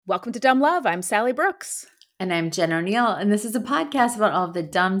Welcome to Dumb Love. I'm Sally Brooks. And I'm Jen O'Neill, and this is a podcast about all of the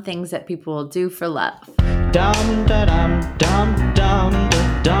dumb things that people will do for love. Dum da dum dum dum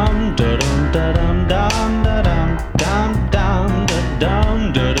dum da dum da dum dum da dum dum dum da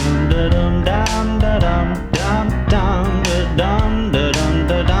dum da dum da dum dum da dum dum dum da dum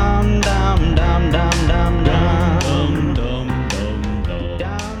da dum da dum dum dum dum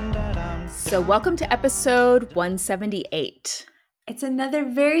dum dum. So welcome to episode 178. It's another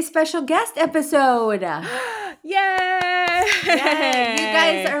very special guest episode. Yay! Yay! You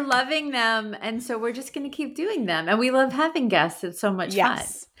guys are loving them, and so we're just going to keep doing them. And we love having guests. It's so much fun.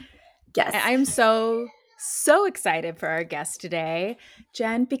 Yes. I'm so excited for our guest today,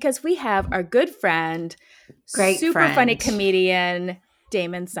 Jen, because we have our good friend, super funny comedian,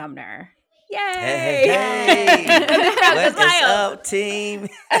 Damon Sumner. Yay! Hey. What is up, team?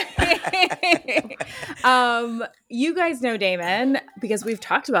 You guys know Damon because we've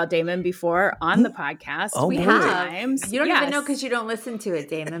talked about Damon before on the podcast. We have. Times. You don't even know because you don't listen to it,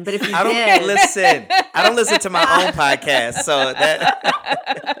 Damon. But if you I don't listen. I don't listen to my own podcast. So that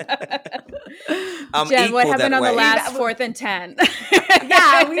Jen, what happened on the last 4th and 10?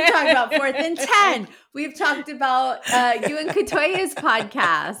 Yeah, we've talked about 4th and 10. We've talked about you and Katoya's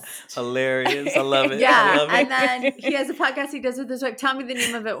podcast. Hilarious. I love it. Yeah, I love it. And then he has a podcast he does with his wife. Tell me the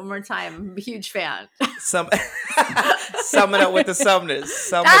name of it one more time. I'm a huge fan. Sum it up with the Sumners.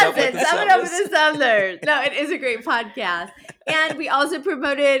 Sum it up with the Sumners. No, it is a great podcast. And we also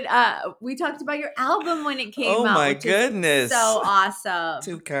promoted, we talked about your album when it came out. Oh my goodness. So awesome.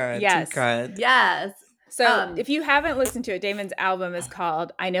 Too kind. Yes. Too kind. Yes. So if you haven't listened to it, Damon's album is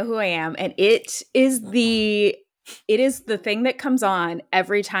called I Know Who I Am. And it is the thing that comes on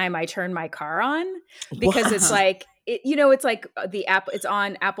every time I turn my car on because it's like, it's like the app, it's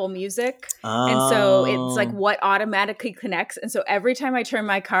on Apple Music. Oh. And so it's like what automatically connects. And so every time I turn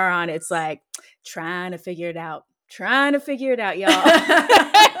my car on, it's like trying to figure it out, y'all.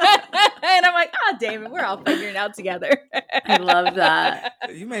 And I'm like, Damon, we're all figuring it out together. I love that.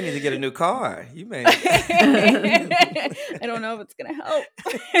 You may need to get a new car. You may. I don't know if it's going to help.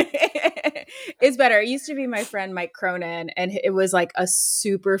 It's better. It used to be my friend Mike Cronin, and it was like a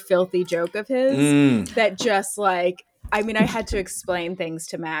super filthy joke of his that just like, I mean, I had to explain things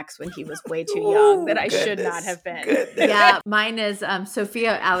to Max when he was way too young that I should not have been. Yeah, mine is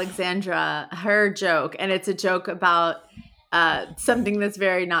Sophia Alexandra, her joke, and it's a joke about something that's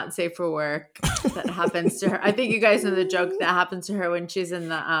very not safe for work that happens to her. I think you guys know the joke that happens to her when she's in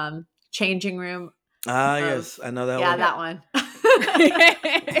the changing room. Yes, I know that one. Yeah, that one.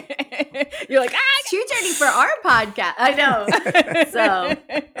 You're like, it's too dirty for our podcast. I know.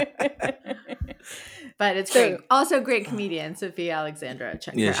 But it's great. Also great comedian, Sophia Alexandra.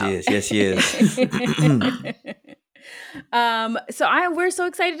 Check her out. Yes, she is. We're so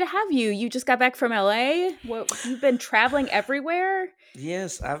excited to have you. You just got back from LA. You've been traveling everywhere.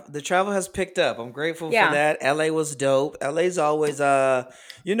 Yes, the travel has picked up. I'm grateful for that. LA was dope. LA's always,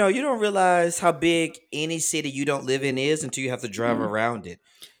 you don't realize how big any city you don't live in is until you have to drive around it.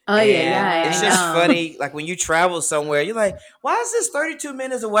 Oh, and yeah. It's just funny. Like when you travel somewhere, you're like, why is this 32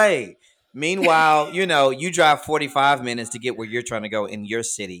 minutes away? Meanwhile, you drive 45 minutes to get where you're trying to go in your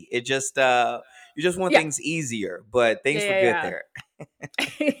city. It just, you just want things easier, but things were good there.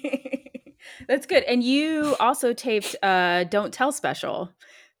 That's good. And you also taped Don't Tell special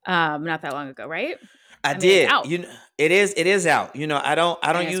not that long ago, right? I did. It's out. It is out. I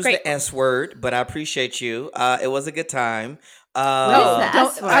don't use great. the S word, but I appreciate you. It was a good time.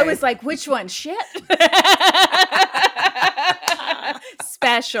 I was like, which one? Shit.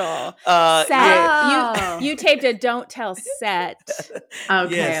 Special. Set. You taped a Don't Tell set.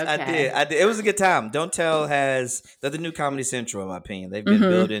 Okay. Yes, okay. I did. It was a good time. Don't Tell they're the new Comedy Central, in my opinion. They've been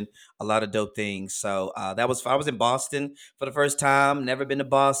building a lot of dope things. So that was fun. I was in Boston for the first time. Never been to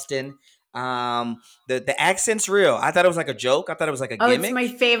Boston. The accent's real. I thought it was like a joke. I thought it was like a gimmick. It's my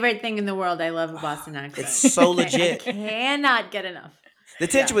favorite thing in the world. I love a Boston accent. It's so legit. I cannot get enough. The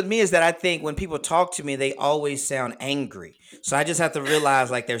tension with me is that I think when people talk to me, they always sound angry. So I just have to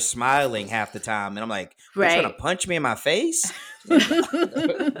realize like they're smiling half the time. And I'm like, you're trying to punch me in my face? But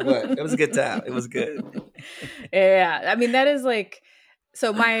it was a good time. It was good. Yeah. I mean, that is like,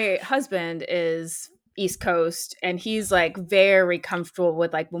 so my husband is East Coast and he's like very comfortable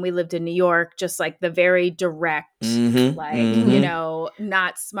with like when we lived in New York, just like the very direct like, you know,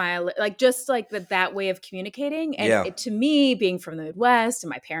 not smile, like just like that way of communicating. And it, to me, being from the Midwest and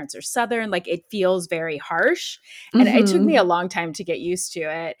my parents are Southern, like it feels very harsh. And it took me a long time to get used to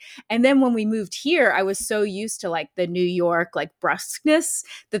it. And then when we moved here, I was so used to like the New York, like brusqueness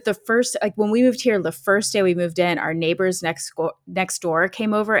that like when we moved here, the first day we moved in, our neighbors next door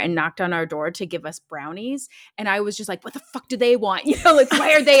came over and knocked on our door to give us brownies. And I was just like, what the fuck do they want? You know, like,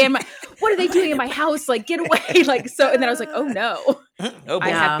 why are they what are they doing in my house? Like, get away. Like, so, and then I was like, oh no, I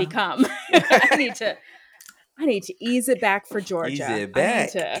have become, I need to ease it back for Georgia. Ease it back.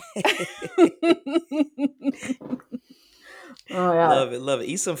 Oh, yeah. Love it.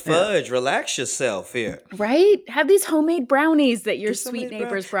 Eat some fudge. Relax yourself here. Right? Have these homemade brownies that your sweet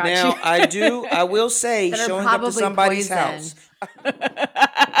neighbors brought you. Now, I will say, showing up to somebody's house.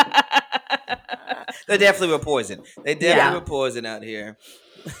 They definitely were poison. They definitely were poison out here.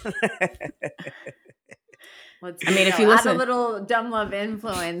 If you add a little dumb love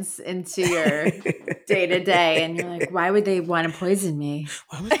influence into your day to day, and you're like, why would they want to poison me?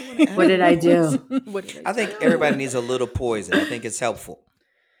 What did I do? I think everybody needs a little poison. I think it's helpful.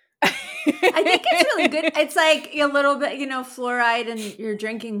 I think it's really good. It's like a little bit, fluoride in your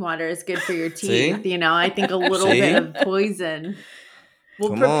drinking water is good for your teeth. See? I think a little bit of poison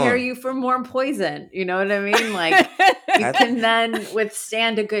will prepare you for more poison. You know what I mean? Like you can then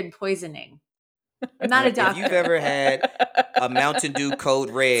withstand a good poisoning. I'm not a doctor. If you've ever had a Mountain Dew Code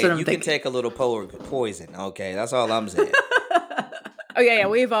Red, you can take a little poison. Okay, that's all I'm saying. Oh yeah,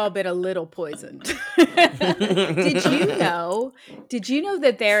 we've all been a little poisoned. Did you know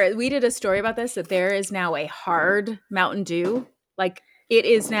that we did a story about this, that there is now a hard Mountain Dew? Like it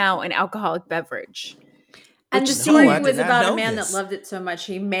is now an alcoholic beverage. And the story was about a man that loved it so much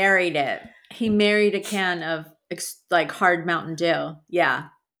he married it. He married a can of like hard Mountain Dew. Yeah.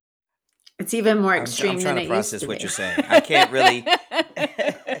 It's even more extreme than it used to be. I'm trying to process what you're saying. I can't really.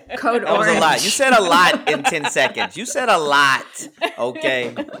 Code That was a lot. You said a lot in 10 seconds. You said a lot.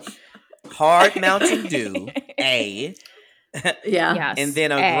 Okay. Hard Mountain Dew. Yeah. Yes. And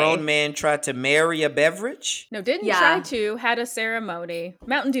then a grown man tried to marry a beverage? No, didn't try to. Had a ceremony.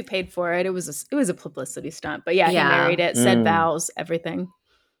 Mountain Dew paid for it. It was a publicity stunt. But he married it, said vows, everything.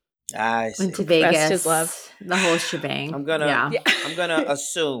 I see. Went to Vegas. Rest his love. The whole shebang. I'm gonna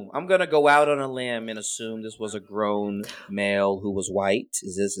assume. I'm gonna go out on a limb and assume this was a grown male who was white.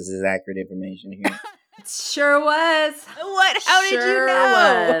 Is this accurate information here? It sure was. What? How did you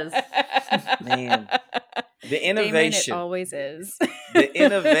know? Was. Man, the innovation. Damon, it always is. The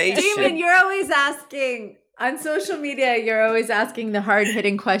innovation. Damon, you're always asking. On social media, you're always asking the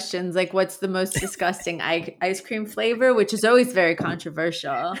hard-hitting questions, like what's the most disgusting ice cream flavor, which is always very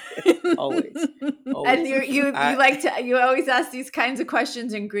controversial. Always. And you always ask these kinds of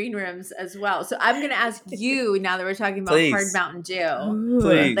questions in green rooms as well. So I'm going to ask you, now that we're talking about hard Mountain Dew,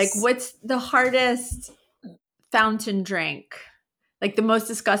 please. Like what's the hardest fountain drink? Like the most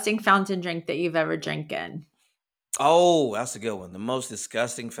disgusting fountain drink that you've ever drinking? Oh, that's a good one. The most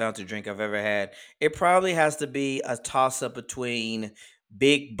disgusting fountain drink I've ever had. It probably has to be a toss-up between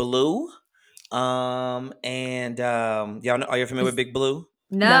Big Blue and y'all know, are you familiar with Big Blue?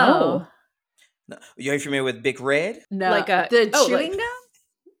 No. Are you familiar with Big Red? No. Like the chewing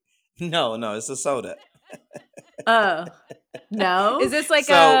gum? No, it's a soda. Oh. No? Is this like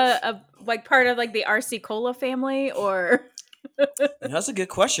a like part of like the RC Cola family or? That's a good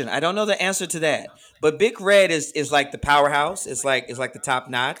question. I don't know the answer to that. But Big Red is like the powerhouse. It's like the top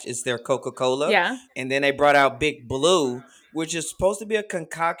notch. It's their Coca-Cola. Yeah. And then they brought out Big Blue, which is supposed to be a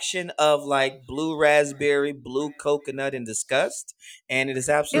concoction of like blue raspberry, blue coconut, and disgust. And it is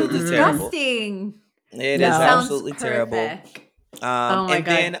absolutely terrible. Disgusting. It is absolutely perfect. terrible. Oh my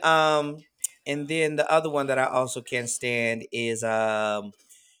God. And then the other one that I also can't stand is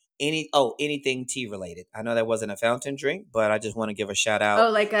anything tea related. I know that wasn't a fountain drink, but I just want to give a shout out. Oh,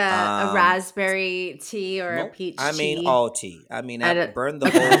 like a raspberry tea or a peach tea? I mean all tea. I mean, I burn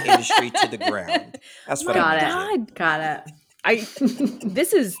the whole industry to the ground. That's what I mean. Got it.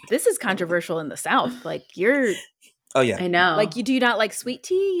 This is controversial in the South. Like you're. Oh yeah, I know. Like you do not like sweet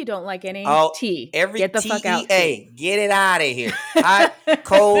tea. You don't like any tea. Get the fuck out. Get it out of here. Hot,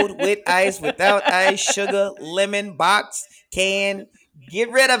 cold, with ice, without ice, sugar, lemon, box, can.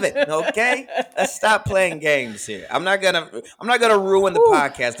 Get rid of it, okay? Let's stop playing games here. I'm not gonna ruin the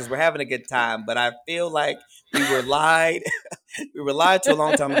podcast because we're having a good time, but I feel like we were lied. We were lied to a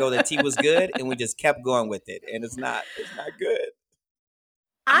long time ago that tea was good, and we just kept going with it, and it's not good.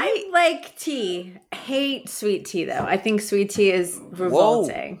 I like tea. Hate sweet tea though. I think sweet tea is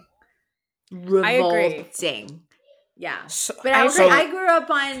revolting. Whoa. I agree. Yeah, but I grew up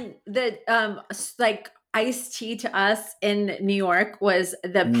on the like iced tea to us in New York was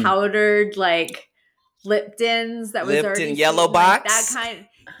the powdered like Lipton's that was Lipton already yellow sweetened, like box? that kind.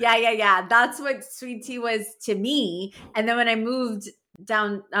 Yeah. That's what sweet tea was to me. And then when I moved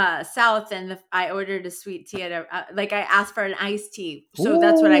down south and I ordered a sweet tea at like I asked for an iced tea. So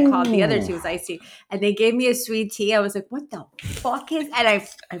that's what I called the other tea was iced tea. And they gave me a sweet tea. I was like, what the fuck is, and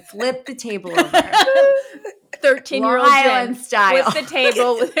I flipped the table over. 13-year-old Long Island Jen style. with the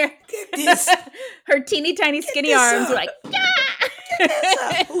table with her teeny tiny skinny arms like,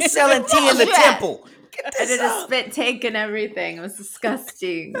 Who's selling tea in the temple? I did a spit take and everything. It was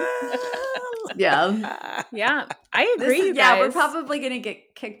disgusting. Yeah. Yeah, I agree. You yeah, guys. we're probably going to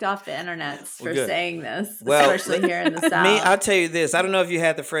get kicked off the internet for good. saying this, Well, especially here in the South. Me, I'll tell you this. I don't know if you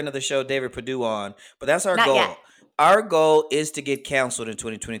had the friend of the show, David Perdue, on, but that's our Not goal. yet. Our goal is to get canceled in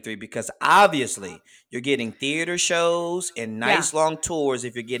 2023 because obviously you're getting theater shows and nice long tours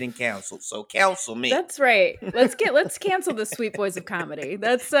if you're getting canceled. So cancel me. That's right. Let's cancel the Sweet Boys of Comedy.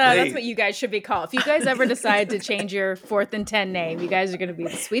 That's what you guys should be called. If you guys ever decide to change your 4th and 10 name, you guys are going to be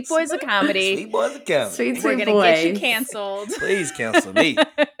the Sweet Boys of Comedy. Sweet Boys of Comedy. Sweet We're going to get you canceled. Please cancel me.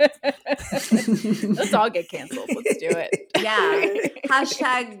 Let's all get canceled. Let's do it. Yeah.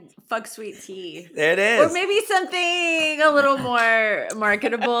 Hashtag fuck sweet tea. There it is. Or maybe something a little more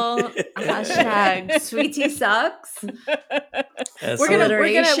marketable. Hashtag sweet tea sucks.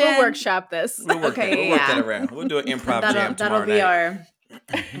 We'll workshop this. We'll work that around. We'll do an improv jam tomorrow night.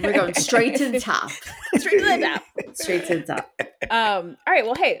 We're going straight to the top. Straight to the top. Straight to the top. All right.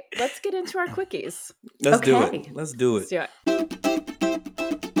 Well, hey, let's get into our quickies. Let's do it. Let's do it.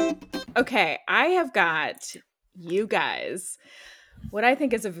 Okay, I have got you guys what I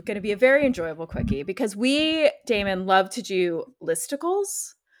think is going to be a very enjoyable quickie because we, Damon, love to do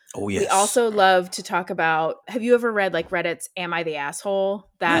listicles. Oh, yes. We also love to talk about, have you ever read like Reddit's Am I the Asshole?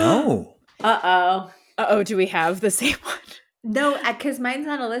 No. Uh-oh, do we have the same one? No, because mine's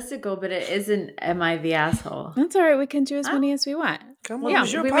not a listicle, but it isn't Am I the Asshole? That's all right. We can do as many as we want. Come on,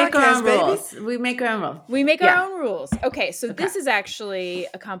 it's your we podcast, make our own baby. rules. We make our own rules. We make our own rules. Okay, so this is actually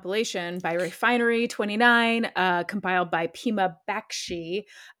a compilation by Refinery29, compiled by Pima Bakshi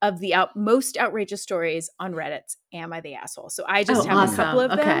of the most outrageous stories on Reddit's Am I the Asshole? So I just have a couple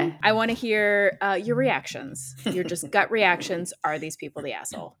of them. I want to hear your reactions. Your just gut reactions. Are these people the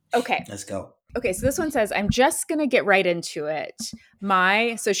asshole? Okay. Let's go. Okay, so this one says, I'm just going to get right into it.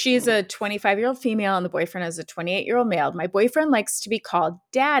 So she's a 25-year-old female and the boyfriend is a 28-year-old male. My boyfriend likes to be called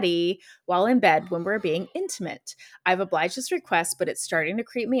daddy while in bed when we're being intimate. I've obliged his request, but it's starting to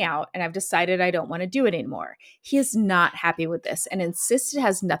creep me out and I've decided I don't want to do it anymore. He is not happy with this and insists it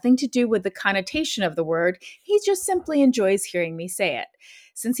has nothing to do with the connotation of the word. He just simply enjoys hearing me say it.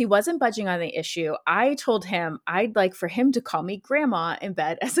 Since he wasn't budging on the issue, I told him I'd like for him to call me grandma in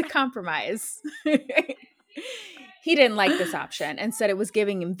bed as a compromise. He didn't like this option and said it was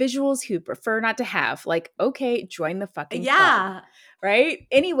giving him visuals he would prefer not to have. Like, okay, join the fucking club. Right?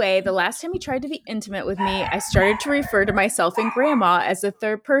 Anyway, the last time he tried to be intimate with me, I started to refer to myself and grandma as the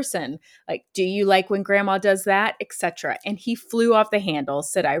third person. Like, do you like when grandma does that? Etc. And he flew off the handle,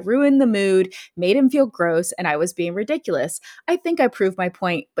 said I ruined the mood, made him feel gross, and I was being ridiculous. I think I proved my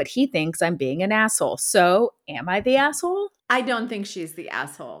point, but he thinks I'm being an asshole. So, am I the asshole? I don't think she's the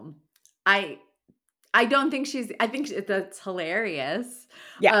asshole. I don't think I think that's hilarious.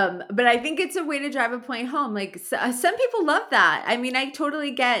 Yeah. But I think it's a way to drive a point home. Like some people love that. I mean, I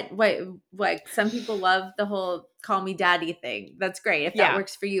totally get like some people love the whole call me daddy thing. That's great if that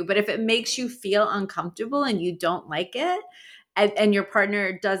works for you. But if it makes you feel uncomfortable and you don't like it and your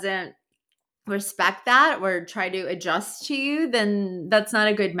partner doesn't respect that or try to adjust to you, then that's not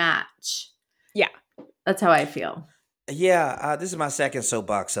a good match. Yeah. That's how I feel. Yeah, this is my second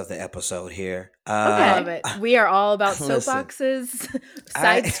soapbox of the episode here. I love it. We are all about soapboxes,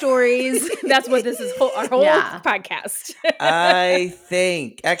 side stories. That's what this is, our whole podcast. I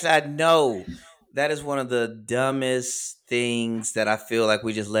know that is one of the dumbest things that I feel like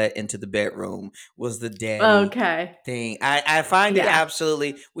we just let into the bedroom was the daddy thing. I find it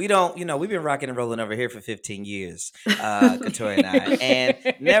absolutely, we've been rocking and rolling over here for 15 years, Katoya and I,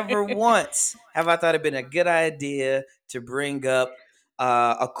 and never once have I thought it'd been a good idea to bring up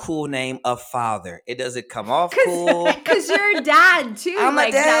a cool name of father. It doesn't come off cool. Because you're a dad too. I'm a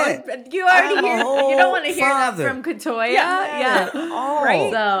dad. You already hear. You don't want to hear that from Katoya. Yeah.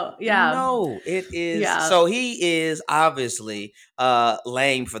 Right. So no, it is. Yeah. So he is obviously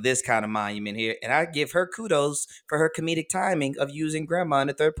lame for this kind of monument here, and I give her kudos for her comedic timing of using grandma in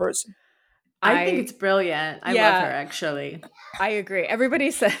the third person. I think it's brilliant. I love her, actually. I agree. Everybody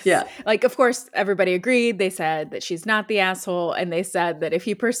says, Yeah. like, of course, everybody agreed. They said that she's not the asshole. And they said that if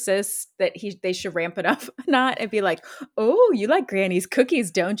he persists, that they should ramp it up a knot and be like, oh, you like Granny's cookies,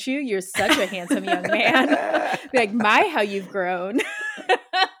 don't you? You're such a handsome young man. Be like, my, how you've grown.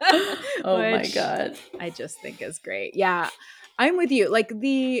 Oh my God. I just think is great. Yeah. I'm with you. Like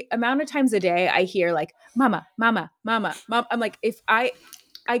the amount of times a day I hear like, mama, mama, mama, mom. I'm like, if I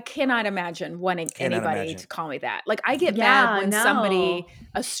cannot imagine wanting anybody to call me that. Like I get mad when somebody,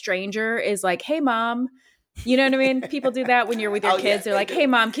 a stranger is like, hey mom, you know what I mean? People do that when you're with your kids. They're like, hey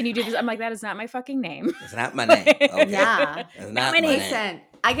mom, can you do this? I'm like, that is not my fucking name. It's not my name. Okay. Yeah. It's not my name. Listen,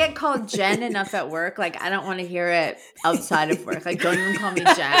 I get called Jen enough at work. Like I don't want to hear it outside of work. Like don't even call me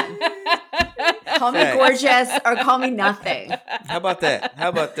Jen. Call me gorgeous or call me nothing. How about that?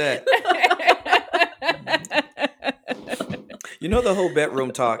 You know, the whole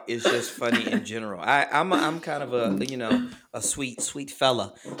bedroom talk is just funny in general. I'm kind of a sweet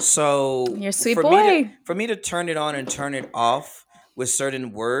fella. So you're a sweet boy. For me to turn it on and turn it off with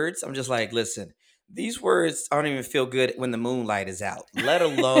certain words, I'm just like, listen, these words don't even feel good when the moonlight is out. Let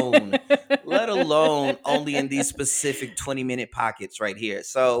alone only in these specific 20-minute pockets right here.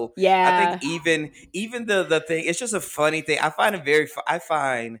 So yeah, I think even the thing, it's just a funny thing. I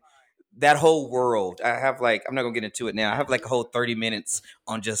find that whole world. I have like, I'm not gonna get into it now. I have like a whole 30 minutes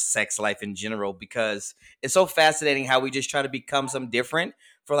on just sex life in general because it's so fascinating how we just try to become something different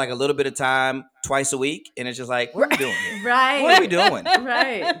for like a little bit of time twice a week, and it's just like, what are we doing here? Right? What are we doing?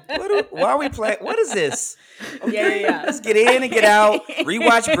 Right? Why are we playing? What is this? Okay, yeah. Let's get in and get out.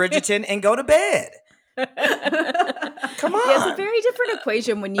 Rewatch Bridgerton and go to bed. Come on. Yeah, it's a very different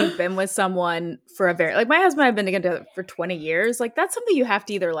equation when you've been with someone for a very, like my husband and I have been together for 20 years. Like that's something you have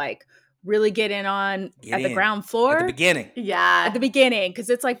to either like really get in on the ground floor at the beginning. Yeah, at the beginning, because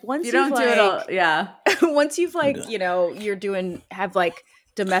it's like once you don't do it all. Yeah, once you've like you're have like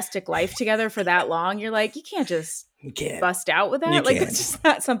domestic life together for that long, you're like you can't just bust out with that. Like it's just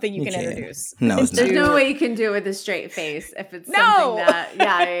not something you can introduce. No, it's there's no way you can do it with a straight face if it's something that.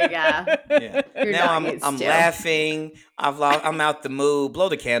 Yeah. Now I'm laughing. I'm out the mood. Blow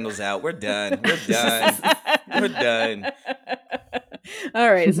the candles out. We're done. We're done.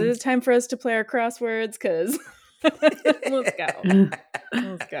 All right, so it's time for us to play our crosswords because let's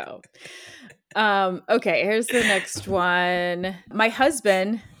go. Okay, here's the next one. My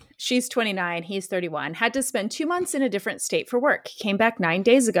husband, she's 29, he's 31, had to spend 2 months in a different state for work. He came back 9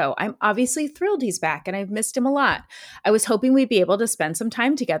 days ago. I'm obviously thrilled he's back and I've missed him a lot. I was hoping we'd be able to spend some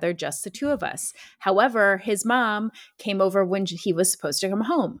time together, just the two of us. However, his mom came over when he was supposed to come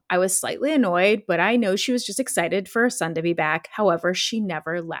home. I was slightly annoyed, but I know she was just excited for her son to be back. However, she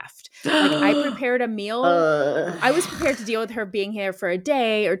never left. Like I prepared a meal. I was prepared to deal with her being here for a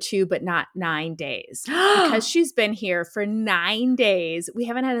day or two, but not 9 days. Because she's been here for 9 days, we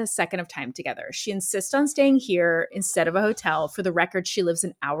haven't had a second of time together. She insists on staying here instead of a hotel. For the record, she lives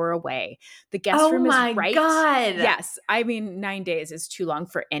an hour away. The guest room is right. Oh my God. Yes. I mean, 9 days is too long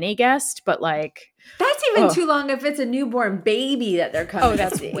for any guest, but like that's even too long if it's a newborn baby that they're coming. Oh,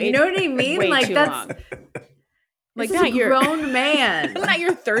 that's to see. way, you know what I mean? Way like too that's long. Like not your grown man, not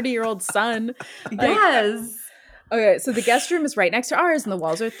your 30-year-old son. Yes. Okay, so the guest room is right next to ours and the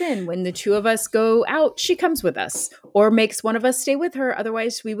walls are thin. When the two of us go out, she comes with us or makes one of us stay with her.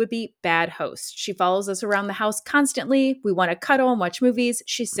 Otherwise, we would be bad hosts. She follows us around the house constantly. We want to cuddle and watch movies.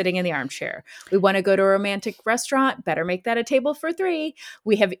 She's sitting in the armchair. We want to go to a romantic restaurant. Better make that a table for 3.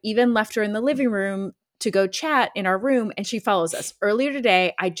 We have even left her in the living room to go chat in our room, and she follows us. Earlier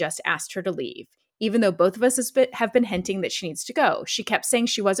today, I just asked her to leave. Even though both of us have been hinting that she needs to go. She kept saying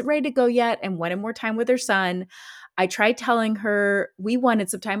she wasn't ready to go yet and wanted more time with her son. I tried telling her we wanted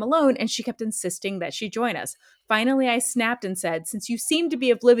some time alone, and she kept insisting that she join us. Finally, I snapped and said, since you seem to be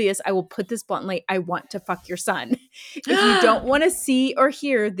oblivious, I will put this bluntly, I want to fuck your son. If you don't want to see or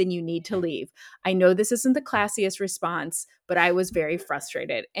hear, then you need to leave. I know this isn't the classiest response, but I was very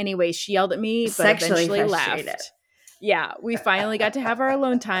frustrated. Anyway, she yelled at me, but eventually left. Yeah, we finally got to have our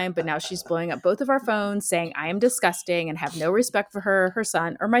alone time, but now she's blowing up both of our phones, saying I am disgusting and have no respect for her, her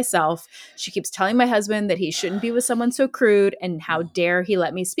son, or myself. She keeps telling my husband that he shouldn't be with someone so crude, and how dare he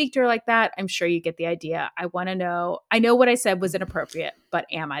let me speak to her like that. I'm sure you get the idea. I want to know. I know what I said was inappropriate, but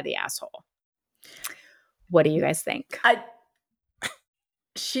am I the asshole? What do you guys think?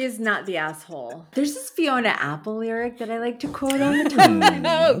 She's not the asshole. There's this Fiona Apple lyric that I like to quote all the time.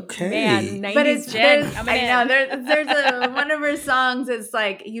 Okay. Man, 90s but it's Jen. I know there's one of her songs. It's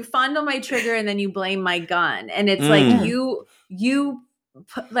like you fondle my trigger and then you blame my gun, and it's like you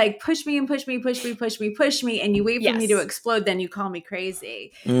push me and push me, and you wait for me to explode, then you call me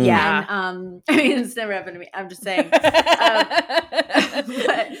crazy. Yeah. And I mean, it's never happened to me. I'm just saying. But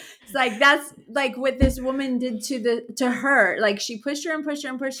it's like that's like what this woman did to her. Like she pushed her and pushed her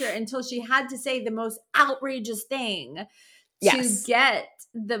and pushed her until she had to say the most outrageous thing to get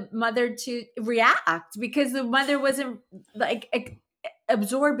the mother to react, because the mother wasn't like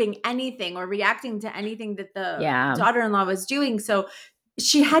absorbing anything or reacting to anything that the daughter-in-law was doing. So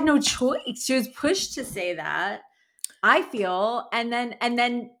she had no choice. She was pushed to say that, I feel. And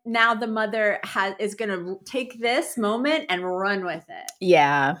then now the mother is going to take this moment and run with it.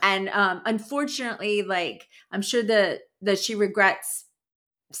 Yeah. And unfortunately, like, I'm sure that she regrets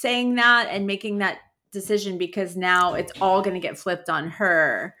saying that and making that decision, because now it's all going to get flipped on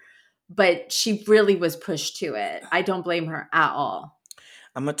her. But she really was pushed to it. I don't blame her at all.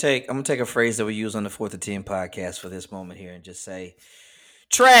 I'm gonna take a phrase that we use on the 4th and 10 podcast for this moment here and just say,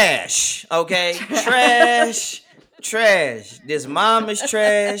 trash. Okay, trash. This mom is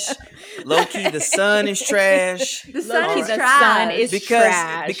trash. Low key, the son is trash. The son is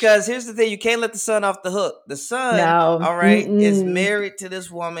trash. Because here's the thing: you can't let the son off the hook. The son, all right, is married to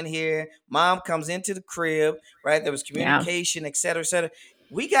this woman here. Mom comes into the crib, right? There was communication, et cetera, et cetera.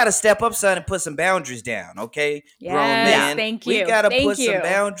 We got to step up, son, and put some boundaries down, okay? Yes, grown men. Thank you. We got to put some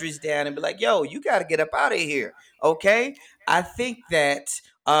boundaries down and be like, yo, you got to get up out of here, okay? I think that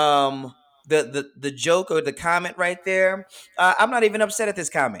the joke or the comment right there, I'm not even upset at this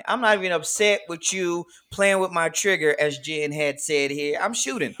comment. I'm not even upset with you playing with my trigger, as Jen had said here. I'm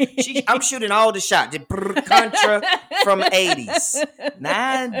shooting. I'm shooting all the shots. Contra from 80s.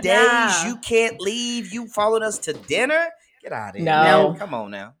 9 days, you can't leave. You followed us to dinner? Get out of here. No. Man. Come on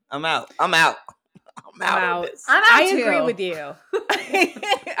now. I'm out. I'm out of this. I agree with you.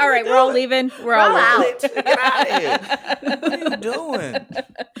 All right, we're all leaving. We're all out. Get out of here. What are you doing?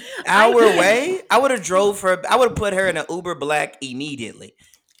 Our way? I would have drove her. I would have put her in an Uber Black immediately.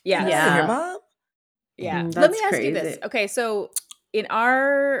 Yeah. Your mom? Yeah. Let me ask you this. Okay, so in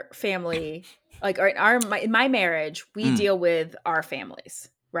our family, like, or in my marriage, we deal with our families.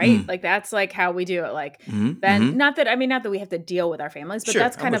 Right? Like that's like how we do it. Like then not that we have to deal with our families, but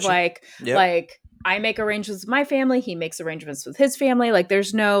that's kind of like I make arrangements with my family, he makes arrangements with his family. Like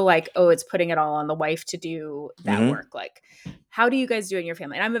there's no like, oh, it's putting it all on the wife to do that work. Like, how do you guys do it in your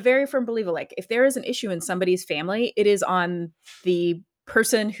family? And I'm a very firm believer, like if there is an issue in somebody's family, it is on the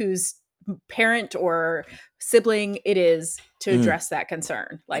person whose parent or sibling it is to address that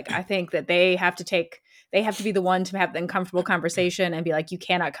concern. Like I think that they have to be the one to have the uncomfortable conversation and be like, you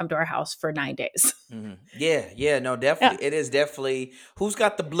cannot come to our house for 9 days. Yeah, no, definitely. Yeah. It is definitely who's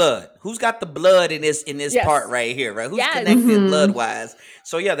got the blood? Who's got the blood in this part right here, right? Who's connected blood wise?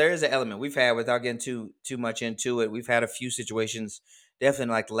 So yeah, there is an element we've had, without getting too much into it. We've had a few situations,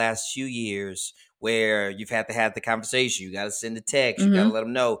 definitely like the last few years, where you've had to have the conversation. You got to send a text. You got to let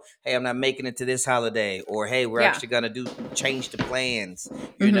them know, hey, I'm not making it to this holiday, or hey, we're actually going to change the plans.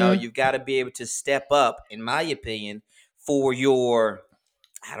 You know, you've got to be able to step up, in my opinion, for your,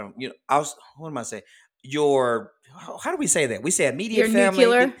 what am I saying? Your, how do we say that? We say immediate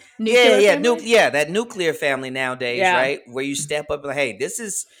family. Nuclear that nuclear family nowadays, right? Where you step up and like, hey, this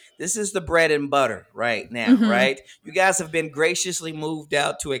is the bread and butter right now, right? You guys have been graciously moved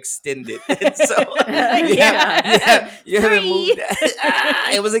out to extended. So you haven't moved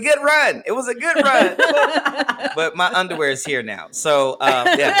out. It was a good run. But my underwear is here now. So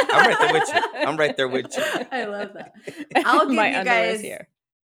I'm right there with you. I love that. I'll give you guys here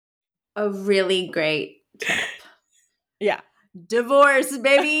a really great tip. Yeah. Divorce,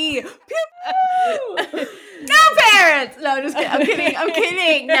 baby. No parents. No, just kidding. I'm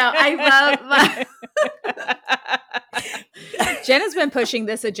kidding. No, I love my Jenna's been pushing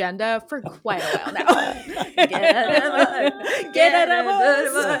this agenda for quite a while now. Get out of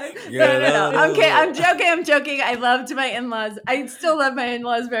No. I'm joking. I loved my in-laws. I still love my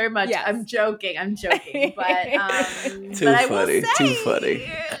in-laws very much. Yes. I'm joking. But Too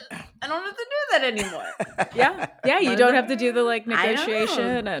funny. I don't have to do that anymore. Yeah. You don't have to do the like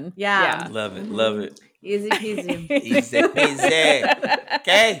negotiation and Love it. Easy peasy. Easy peasy.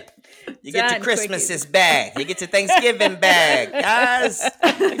 Okay. You get your Christmases bag. You get your Thanksgiving bag. Guys,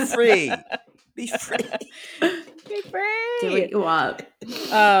 be free. Be free. Do what you want.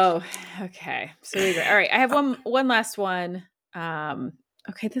 Oh, okay. So all right. I have one last one.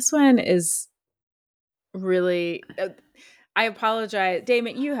 Okay, this one is really I apologize.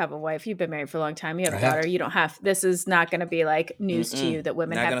 Damon, you have a wife. You've been married for a long time. You have a daughter. You don't have, this is not going to be like news to you that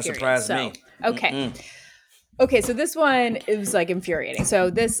women not have gonna periods. Surprise me. Okay. Okay, so this one, it was like infuriating.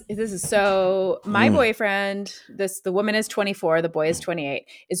 So this is my boyfriend, the woman is 24, the boy is 28,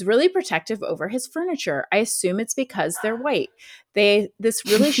 is really protective over his furniture. I assume it's because they're white. This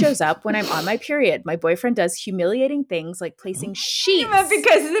really shows up when I'm on my period. My boyfriend does humiliating things like placing sheets.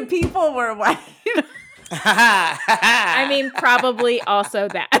 Because the people were white. I mean, probably also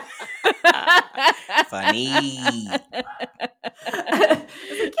that. Funny.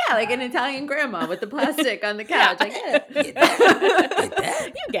 It's like an Italian grandma with the plastic on the couch. I get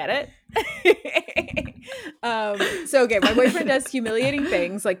it. You get it. So okay, my boyfriend does humiliating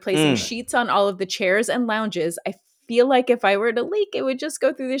things like placing sheets on all of the chairs and lounges. I feel like if I were to leak, it would just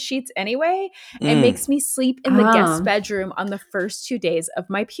go through the sheets anyway. It makes me sleep in the guest bedroom on the first 2 days of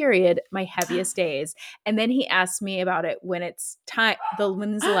my period, my heaviest days. And then he asked me about it when it's time.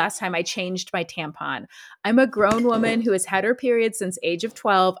 When's the last time I changed my tampon? I'm a grown woman who has had her period since age of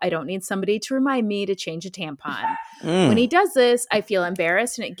 12. I don't need somebody to remind me to change a tampon. When he does this, I feel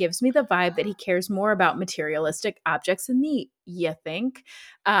embarrassed, and it gives me the vibe that he cares more about materialistic objects than me. You think?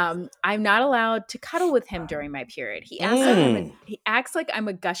 I'm not allowed to cuddle with him during my period. He acts like I'm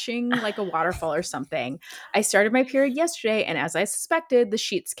a gushing like a waterfall or something. I started my period yesterday, and as I suspected, the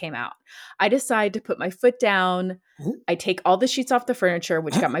sheets came out. I decide to put my foot down. I take all the sheets off the furniture,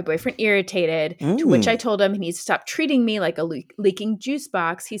 which got my boyfriend irritated, to which I told him he needs to stop treating me like a leaking juice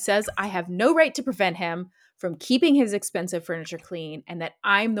box. He says I have no right to prevent him from keeping his expensive furniture clean, and that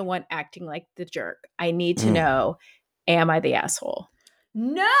I'm the one acting like the jerk. I need to know, am I the asshole?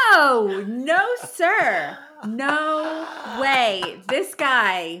 No, sir. No way. This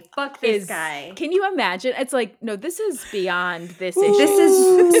guy. Fuck this guy. Can you imagine? It's like, no, this is beyond this issue.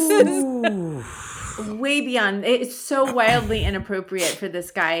 This is way beyond. It's so wildly inappropriate for this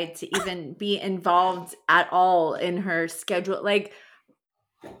guy to even be involved at all in her schedule. Like,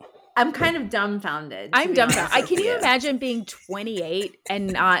 I'm kind of dumbfounded. I'm dumbfounded. Can you imagine being 28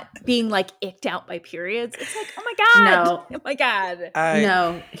 and not being like icked out by periods? It's like, oh my God. No. Oh my God.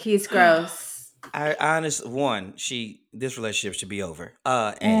 No, he's gross. I honestly, this relationship should be over.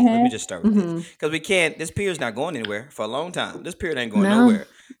 And let me just start with this. Because this period's not going anywhere for a long time. This period ain't going nowhere.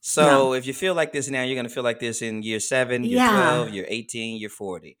 So if you feel like this now, you're going to feel like this in year 7, year 12, year 18, year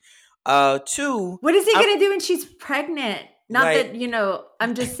 40. 2. What is he going to do when she's pregnant? Not that,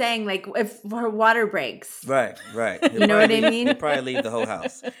 I'm just saying, like, if her water breaks. Right. You know what I mean? He'll probably leave the whole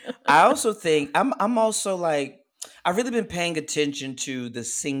house. I also think, I'm also like, I've really been paying attention to the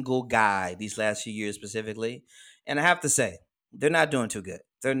single guy these last few years specifically. And I have to say, they're not doing too good.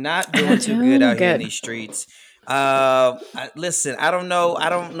 They're not doing too good out here in these streets. Listen, I don't know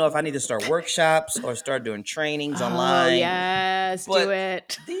if I need to start workshops or start doing trainings online. Yes, do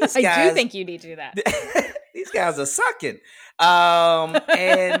it. I do think you need to do that. These guys are sucking.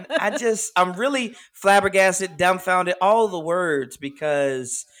 And I'm really flabbergasted, dumbfounded, all the words,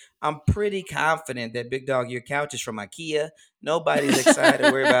 because I'm pretty confident that Big Dog, your couch is from IKEA. Nobody's excited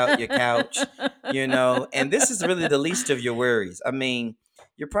to worry about your couch, and this is really the least of your worries. I mean,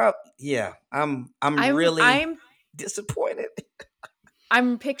 you're probably, I'm really disappointed.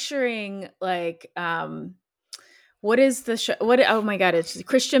 I'm picturing like, what is the show? Oh my God, it's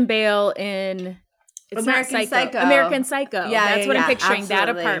Christian Bale in... It's American Psycho. American Psycho. Yeah, that's what I'm picturing.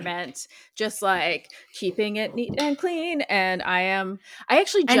 Absolutely. That apartment, just like keeping it neat and clean. And I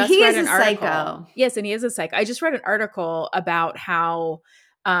actually just read an article. Psycho. Yes, and he is a psycho. I just read an article about how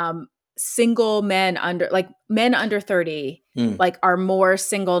single men under 30 like are more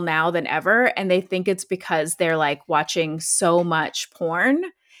single now than ever, and they think it's because they're like watching so much porn.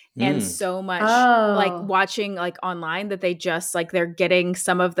 And so much like watching like online that they just like they're getting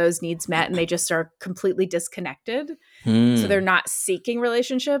some of those needs met, and they just are completely disconnected. So they're not seeking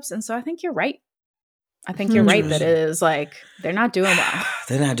relationships. And so I think you're right. I think you're right that it is like they're not doing well.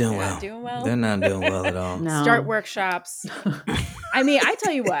 They're not doing well. They're not doing well at all. No. Start workshops. I mean, I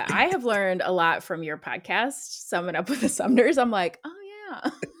tell you what, I have learned a lot from your podcast, Summing Up with the Sumners. I'm like, oh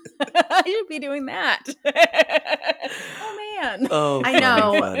yeah, I should be doing that. Oh man. Oh, I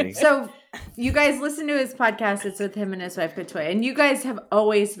know. Funny. So you guys listen to his podcast. It's with him and his wife, Katoy. And you guys have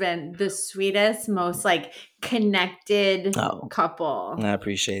always been the sweetest, most like connected couple. I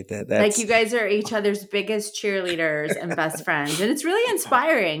appreciate that. Like you guys are each other's biggest cheerleaders and best friends. And it's really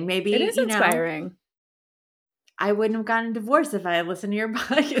inspiring. Maybe it is inspiring. I wouldn't have gotten divorced if I had listened to your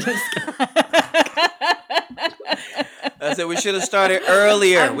podcast. I said we should have started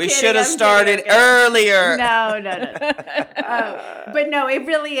earlier. We should have started earlier. No. But no, it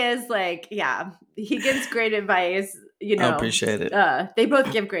really is like, he gives great advice. you I know, appreciate it. they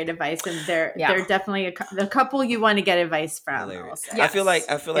both give great advice, and they're definitely a couple you want to get advice from. Hilarious. Also. I feel like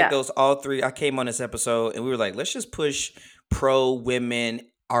those all three. I came on this episode and we were like, let's just push pro women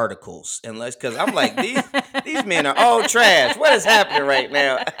articles and because I'm like these men are all trash. What is happening right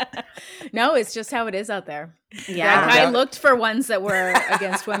now? No, it's just how it is out there. Yeah. Like, I looked for ones that were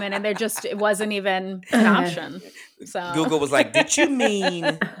against women, and it wasn't even an option. So Google was like, did you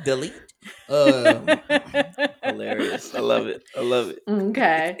mean delete? Hilarious. I love it.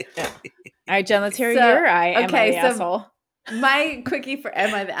 Okay. All right, Jen, let's hear your Am I the asshole? My quickie for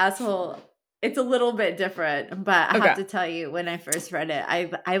Am I the Asshole, it's a little bit different, but I have to tell you, when I first read it,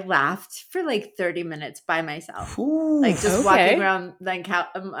 I laughed for like 30 minutes by myself. Ooh, like just walking around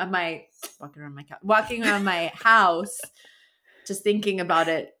my house, just thinking about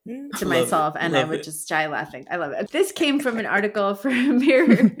it to myself, and I would just die laughing. I love it. This came from an article from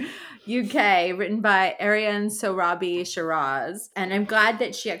Mirror UK written by Ariane Sorabi Shiraz, and I'm glad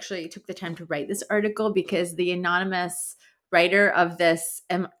that she actually took the time to write this article, because the anonymous writer of this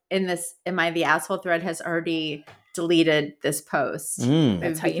Am I the Asshole thread has already deleted this post.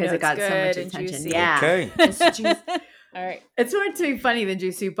 That's how because it got so much attention. Juicy. Yeah. Okay. It's juicy. All right. It's more to be funny than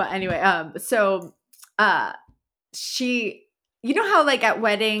juicy, but anyway, she, you know how like at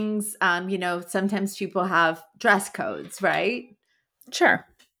weddings, sometimes people have dress codes, right? Sure.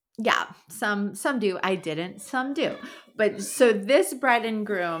 Yeah, some do. I didn't. Some do. But so this bride and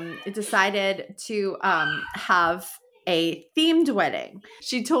groom decided to have a themed wedding.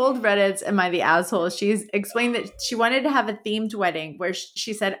 She told Reddit's Am I the Asshole? She's explained that she wanted to have a themed wedding where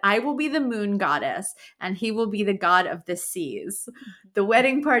she said, I will be the moon goddess and he will be the god of the seas. The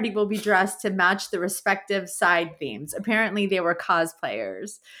wedding party will be dressed to match the respective side themes. Apparently they were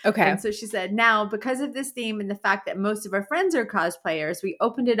cosplayers. Okay. And so she said, now, because of this theme and the fact that most of our friends are cosplayers, we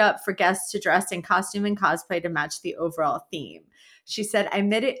opened it up for guests to dress in costume and cosplay to match the overall theme. She said, I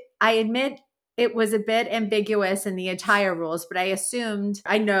admit it was a bit ambiguous in the attire rules, but I assumed,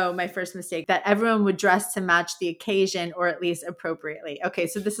 I know my first mistake, that everyone would dress to match the occasion or at least appropriately. Okay,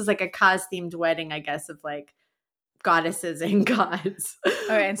 so this is like a cos-themed wedding, I guess, of like goddesses and gods.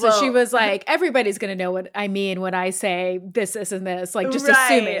 Okay, and so she was like, everybody's going to know what I mean when I say this, and this. Like, just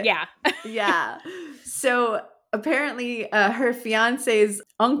assume it. Yeah. Yeah. So apparently her fiance's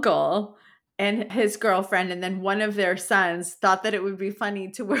uncle and his girlfriend, and then one of their sons, thought that it would be funny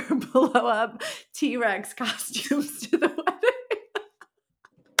to wear blow-up T-Rex costumes to the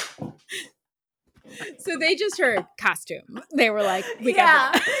wedding. So they just heard costume. They were like,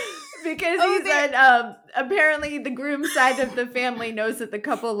 because he said apparently the groom side of the family knows that the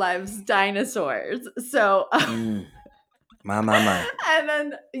couple loves dinosaurs. So My. And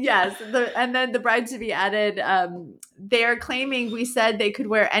then, yes, and then the bride-to-be added, they are claiming we said they could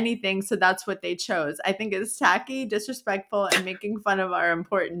wear anything, so that's what they chose. I think it's tacky, disrespectful, and making fun of our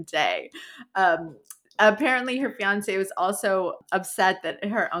important day. Apparently, her fiance was also upset that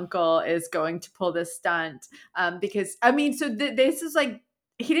her uncle is going to pull this stunt because, I mean, so this is like,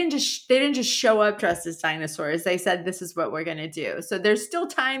 they didn't just show up dressed as dinosaurs. They said, this is what we're going to do. So there's still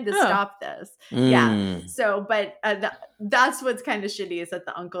time to stop this. Yeah. So, but that's what's kind of shitty, is that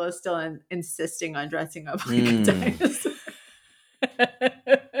the uncle is still insisting on dressing up like a dinosaur.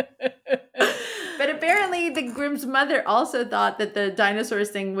 But apparently the groom's mother also thought that the dinosaurs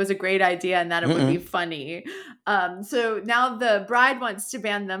thing was a great idea and that it would be funny. So now the bride wants to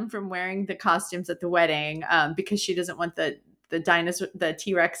ban them from wearing the costumes at the wedding because she doesn't want the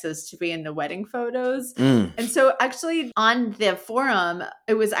T-Rexes to be in the wedding photos. And so actually on the forum,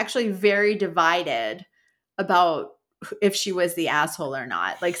 it was actually very divided about if she was the asshole or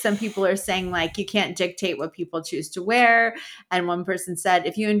not. Like, some people are saying like, you can't dictate what people choose to wear. And one person said,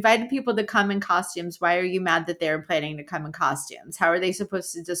 if you invited people to come in costumes, why are you mad that they're planning to come in costumes? How are they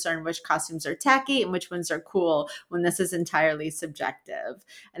supposed to discern which costumes are tacky and which ones are cool when this is entirely subjective?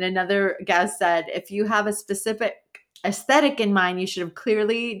 And another guest said, if you have a specific aesthetic in mind, you should have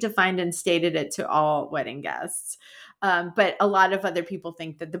clearly defined and stated it to all wedding guests. But a lot of other people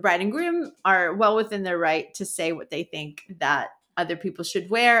think that the bride and groom are well within their right to say what they think that other people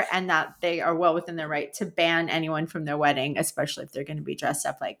should wear, and that they are well within their right to ban anyone from their wedding, especially if they're going to be dressed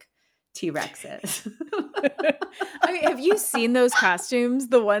up like T-Rexes. I mean, have you seen those costumes?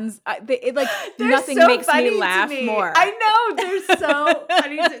 The ones, nothing so makes me laugh more. I know, they're so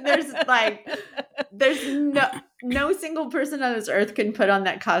funny. There's no single person on this earth can put on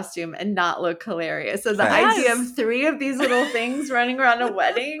that costume and not look hilarious. So the idea of 3 of these little things running around a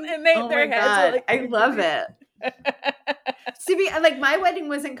wedding, and their heads are like, I love it. See, like my wedding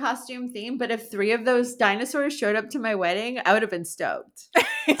wasn't costume themed, but if 3 of those dinosaurs showed up to my wedding, I would have been stoked.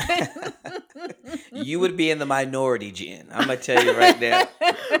 You would be in the minority, Jen. I'm gonna tell you right now.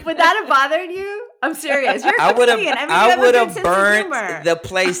 Would that have bothered you? I'm serious. You're a I would comedian. have. I mean, you I have a would good have sense of burnt humor. the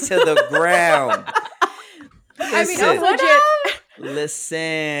place to the ground. I mean, Listen. also, Jen,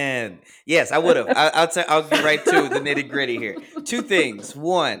 Listen. Yes, I would have. I'll get right to the nitty gritty here. 2 things.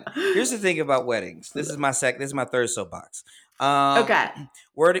 1, here's the thing about weddings. This is my third soapbox. Okay.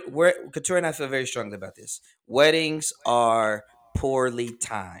 Couture and I feel very strongly about this. Weddings are poorly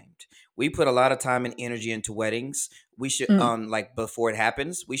timed. We put a lot of time and energy into weddings. We should like before it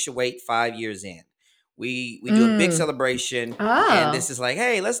happens, we should wait 5 years in. We do a big celebration, and this is like,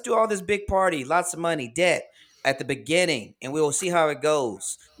 hey, let's do all this big party, lots of money, debt at the beginning, and we will see how it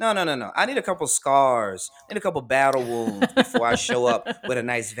goes. No. I need a couple scars, I need a couple battle wounds before I show up with a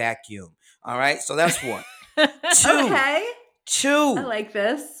nice vacuum. All right, so that's 1. 2. Okay. 2. I like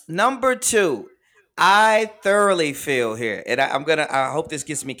this. Number 2. I thoroughly feel here, and I hope this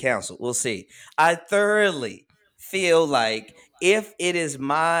gets me canceled. We'll see. I thoroughly feel like if it is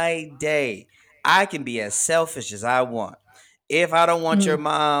my day, I can be as selfish as I want. If I don't want your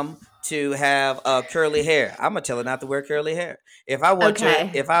mom to have curly hair, I'm gonna tell her not to wear curly hair. If I want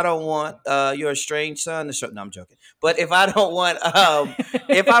if I don't want your estranged son to show, no, I'm joking. But if I don't want,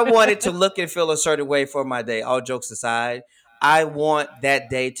 if I wanted to look and feel a certain way for my day, all jokes aside, I want that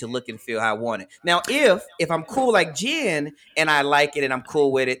day to look and feel how I want it. Now, if I'm cool like Jen and I like it and I'm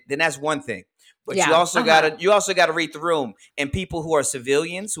cool with it, then that's one thing. But you also gotta read the room. And people who are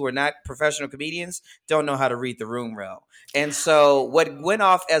civilians, who are not professional comedians, don't know how to read the room well. And so what went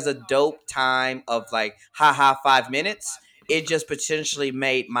off as a dope time of like, 5 minutes, it just potentially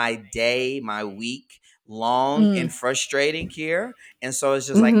made my day, my week long and frustrating here. And so it's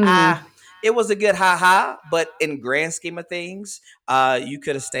just like, it was a good but in grand scheme of things, you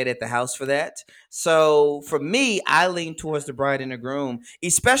could have stayed at the house for that. So for me, I lean towards the bride and the groom,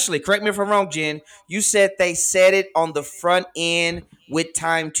 especially, correct me if I'm wrong, Jen, you said they said it on the front end with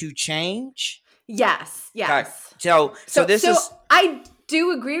time to change? Yes. Okay. So this is... I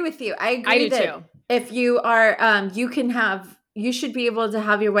do agree with you. I agree that if you are, you should be able to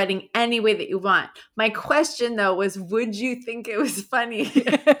have your wedding any way that you want. My question though was, would you think it was funny?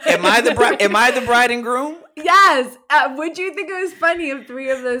 Am I the bride and groom? Yes. Would you think it was funny if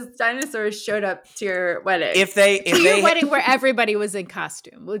 3 of those dinosaurs showed up to your wedding? If your wedding where everybody was in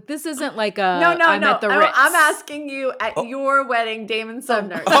costume. Like, this isn't like a no. At the Ritz. I'm asking you at your wedding, Damon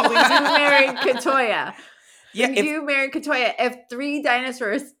Sumner. When you married Katoya. You married Katoya. If 3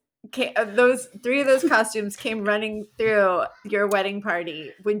 dinosaurs those 3 of those costumes came running through your wedding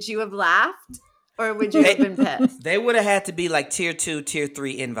party, would you have laughed or would you have been pissed? They would have had to be like tier 2, tier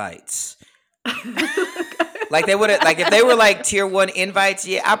 3 invites. Like they would have, like if they were like tier 1 invites,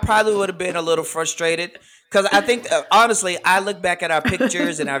 I probably would have been a little frustrated. Because I think, honestly, I look back at our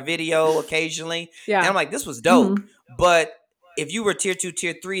pictures and our video occasionally, and I'm like, this was dope. But if you were tier 2,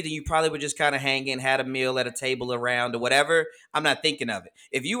 tier 3, then you probably would just kind of hang in, had a meal at a table around or whatever. I'm not thinking of it.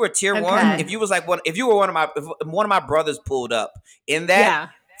 If you were tier 1, if you was like if one of my brothers pulled up in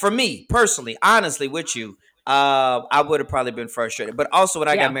that, for me personally, honestly, with you, I would have probably been frustrated. But also, when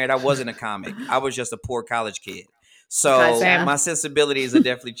I got married, I wasn't a comic. I was just a poor college kid. So my sensibilities are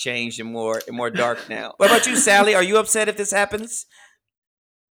definitely changed and more dark now. What about you, Sally? Are you upset if this happens?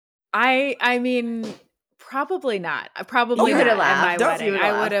 I mean, probably not. I probably would have laughed at my wedding.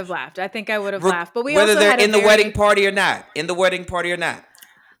 I would have laughed. I think I would have laughed. But whether they're in the wedding party or not. In the wedding party or not.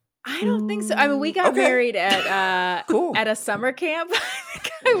 I don't think so. I mean, we got married at at a summer camp. I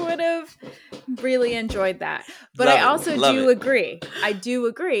think I would have really enjoyed that. But I also do agree. I do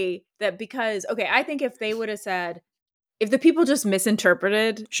agree that because I think if they would have said, if the people just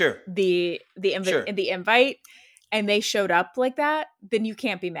misinterpreted the invite and they showed up like that, then you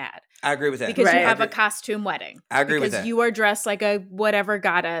can't be mad. I agree with that. Because you have a costume wedding. I agree with that. Because you are dressed like a whatever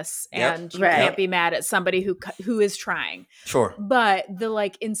goddess and you can't be mad at somebody who is trying. Sure. But the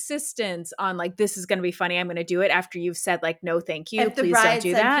like insistence on like, this is going to be funny, I'm going to do it after you've said like, no, thank you. If please the bride don't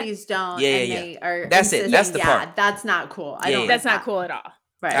do said, that. please don't. They are that's it. That's the part. That's not cool. That's not cool at all.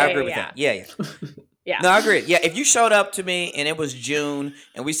 Right. I agree with that. Yeah. No, I agree. Yeah, if you showed up to me and it was June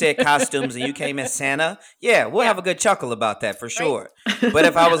and we said costumes and you came as Santa, we'll have a good chuckle about that for sure. But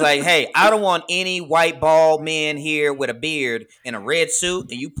if I was like, hey, I don't want any white bald men here with a beard and a red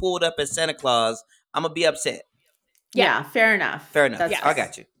suit and you pulled up as Santa Claus, I'm going to be upset. Yeah, fair enough. Yes. I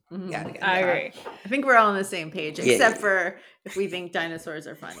got you. Mm-hmm. Got it. I agree. I think we're all on the same page, except for if we think dinosaurs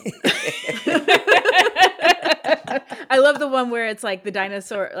are funny. I love the one where it's like the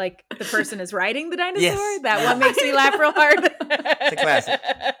dinosaur, like the person is riding the dinosaur. Yes. That one makes me laugh real hard. It's a classic.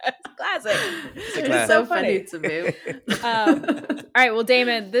 It's a classic. It's a It's classic. so so funny. funny to me. All right, well,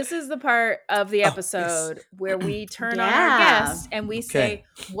 Damon, this is the part of the episode where we turn on our Yeah. guest and we Okay. say,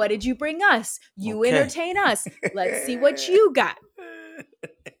 "What did you bring us? You Okay. entertain us. Let's see what you got."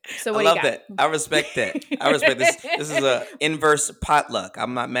 So what I love do you got? that. I respect that. I respect this. This is a inverse potluck.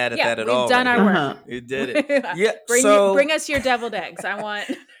 I'm not mad at Yeah, that at we've all. done right our here. work. Uh-huh. You did it. Yeah. bring so bring us your deviled eggs. I want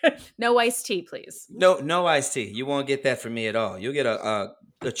no iced tea, please. no iced tea. You won't get that from me at all. You'll get a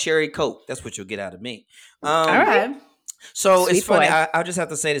cherry Coke. That's what you'll get out of me. All right. Okay. So Sweet it's funny. boy. I'll just have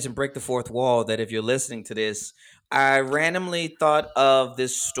to say this and break the fourth wall. That if you're listening to this, I randomly thought of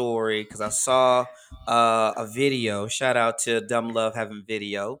this story because I saw a video. Shout out to Dumb Love having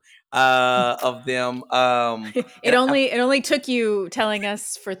video of them. It only took you telling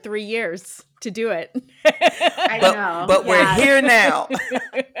us for 3 years to do it. I know. but we're Yeah. here now.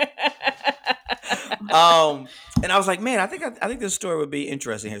 And I was like, man, I think this story would be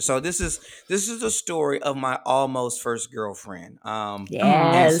interesting here. So this is the story of my almost first girlfriend. And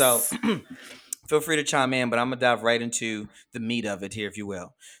Yes. so feel free to chime in, but I'm gonna dive right into the meat of it here, if you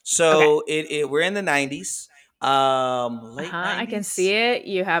will. So we're in the 90s. Late 90s. I can see it.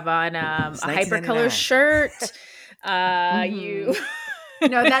 You have on a It's hypercolor 1999. shirt. Mm-hmm. You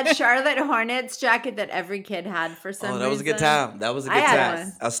No, that Charlotte Hornets jacket that every kid had for some Oh, reason. that was a good time. That was a I good had time.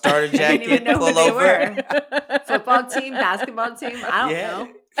 one. A starter I didn't jacket, even know who pull they over. were. Football team, basketball team. I don't Yeah. know.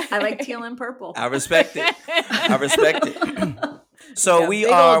 I like teal and purple. I respect it. I respect it. So Yeah, we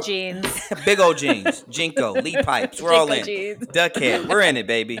big are old jeans. big old jeans, Jinko, Lee pipes. We're all Jinko in. jeans. Duckhead, we're in it,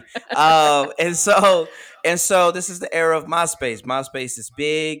 baby. And so this is the era of MySpace. MySpace is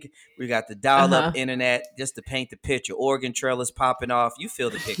big. We got the dial-up internet. Just to paint the picture, Oregon Trail is popping off. You feel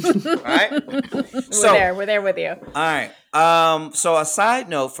the picture, all right? We're there with you. All right. So a side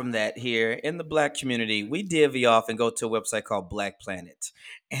note from that here in the Black community, we divvy off and go to a website called Black Planet.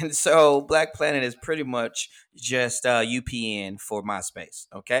 And so Black Planet is pretty much just UPN for MySpace.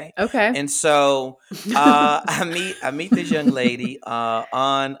 Okay. Okay. And so I meet this young lady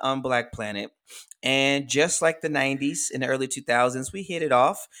on Black Planet. And just like the 90s and the early 2000s, we hit it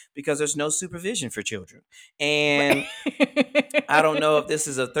off because there's no supervision for children. And I don't know if this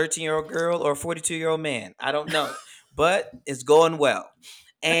is a 13-year-old girl or a 42-year-old man. I don't know. But it's going well.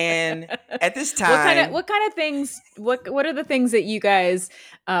 And at this time, What kind of things? What are the things that you guys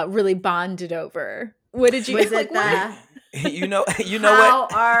really bonded over? What did you? Was like, it what- the you know how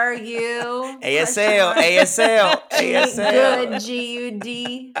what? are you? ASL. Good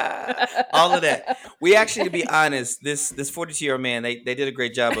GUD. All of that. We actually, to be honest, this 42-year-old man, they did a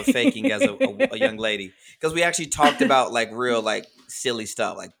great job of faking as a young lady, because we actually talked about like real like silly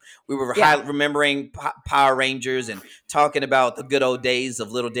stuff. Like we were remembering Power Rangers and talking about the good old days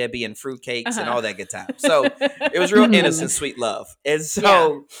of Little Debbie and fruitcakes and all that good time. So it was real innocent, sweet love. And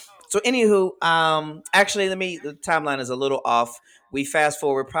so. So anywho, actually, the timeline is a little off. We fast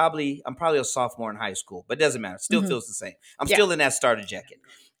forward. I'm probably a sophomore in high school, but it doesn't matter. Still feels the same. I'm still in that starter jacket.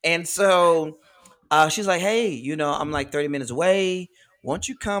 And so she's like, hey, I'm like 30 minutes away. Won't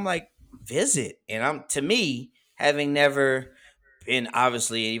you come like visit? And to me, having never been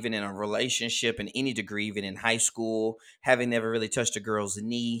obviously even in a relationship in any degree, even in high school, having never really touched a girl's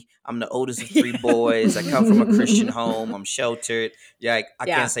knee. I'm the oldest of three boys. I come from a Christian home. I'm sheltered. I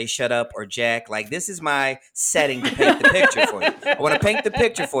can't say shut up or jack. Like, this is my setting to paint the picture for you. I want to paint the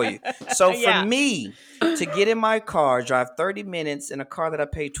picture for you. So for me to get in my car, drive 30 minutes in a car that I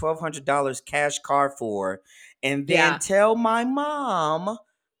paid $1,200 cash car for, and then tell my mom,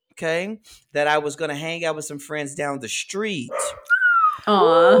 that I was going to hang out with some friends down the street.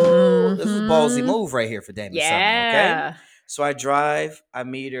 Aww. This is a ballsy move right here for Damon Summer, Yeah. okay? So I drive, I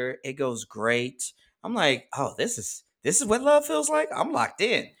meet her, it goes great. I'm like, oh, this is what love feels like? I'm locked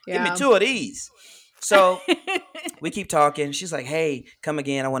in. Give me Yeah. 2 of these. So we keep talking. She's like, hey, come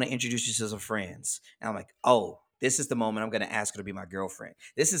again. I want to introduce you to some friends. And I'm like, oh, this is the moment I'm going to ask her to be my girlfriend.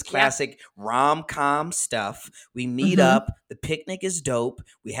 This is classic rom-com stuff. We meet up. The picnic is dope.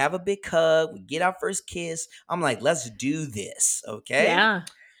 We have a big hug. We get our first kiss. I'm like, let's do this. Okay. Yeah.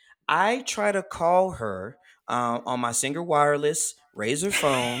 I try to call her on my Singer Wireless Razor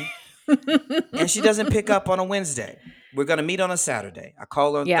phone, and she doesn't pick up on a Wednesday. We're going to meet on a Saturday. I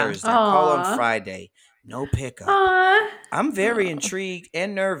call her on Thursday. I call her on Friday. No pickup. I'm very intrigued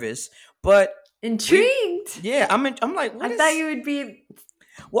and nervous, but Intrigued. I'm like, what I is... thought you would be.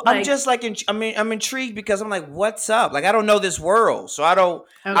 Well, I'm just like, I'm intrigued because I'm like, what's up? Like, I don't know this world, so I don't.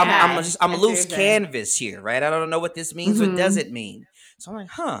 Okay. I'm I loose see what you're saying. canvas here, right? I don't know what this means or doesn't mean. So I'm like,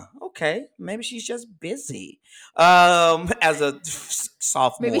 huh, okay, maybe she's just busy. As a Maybe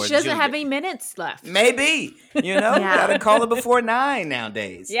sophomore, she doesn't junior, have any minutes left. maybe, gotta Yeah. call her before 9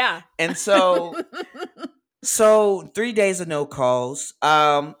 nowadays. Yeah. And so 3 days of no calls.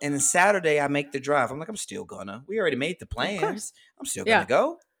 And then Saturday I make the drive. I'm like, I'm still gonna. We already made the Of course. plans. I'm still gonna Yeah.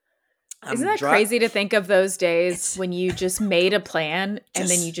 go. Isn't I'm that dri- crazy to think of those days It's when you just made a plan and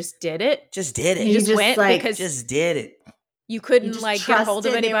then you just did it? just did it. You just just, went like, because Just did it. you You couldn't just like get a hold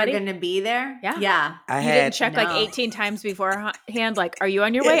of trusted they were anybody. going to be there. Yeah. Yeah. I You had didn't check like No. 18 times beforehand. Like, are you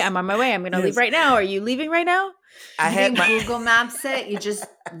on your way? Yes. I'm on my way. I'm going to Yes. leave right now. Are you leaving right now? I You had didn't my Google Maps it. You just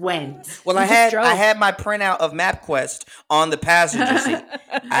went. well, You I just had drove. I had my printout of MapQuest on the passenger seat.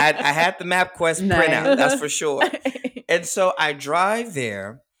 I had the MapQuest printout, Nice. that's for sure. And so I drive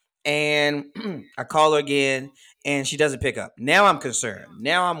there and I call her again and she doesn't pick up. Now I'm concerned.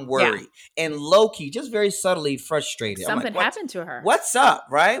 Now I'm worried. And low-key, just very subtly frustrated. I'm Something like, happened to her. what's up,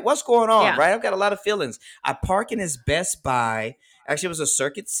 right? What's going on, Yeah. right? I've got a lot of feelings. I park in this Best Buy. Actually, it was a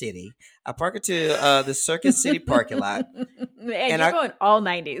Circuit City. I park into the Circuit City parking lot. And you're going all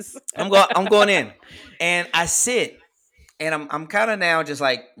 90s. I'm going in, and I sit, and I'm kind of now just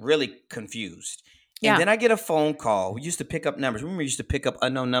like really confused. And Yeah. then I get a phone call. We used to pick up numbers. Remember, we used to pick up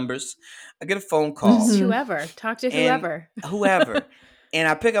unknown numbers. I get a phone call. Just Mhm. whoever. Talk to And whoever. And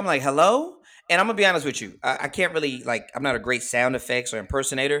I pick up, I'm like, hello? And I'm going to be honest with you. I can't really, like, I'm not a great sound effects or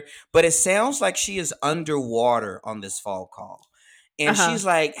impersonator, but it sounds like she is underwater on this phone call. And Uh-huh. she's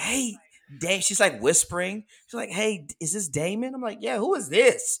like, hey, Dave. She's like whispering. She's like, hey, is this Damon? I'm like, yeah, who is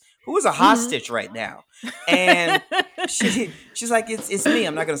this? Who is a hostage right now? And she's like, it's me.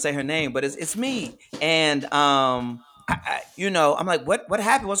 I'm not going to say her name, but it's me. And, I'm like, what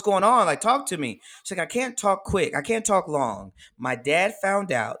happened? What's going on? Like, talk to me. She's like, I can't talk quick. I can't talk long. My dad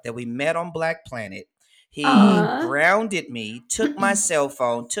found out that we met on Black Planet. He grounded me, took my cell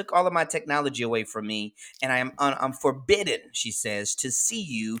phone, took all of my technology away from me, and I'm forbidden, she says, to see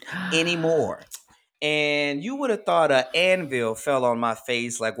you anymore. And you would have thought an anvil fell on my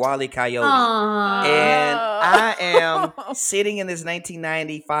face like Wile E. Coyote. Aw. And I am sitting in this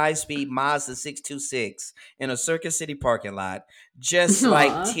 1990 5-speed Mazda 626 in a Circuit City parking lot, just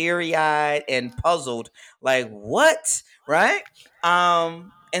like Aw. teary-eyed and puzzled, like, what? Right?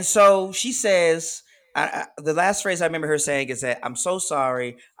 And so she says, the last phrase I remember her saying is that, I'm so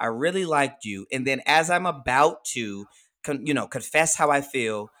sorry. I really liked you. And then as I'm about to, confess how I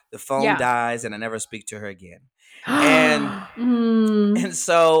feel, the phone Yeah. dies and I never speak to her again. And Mm. and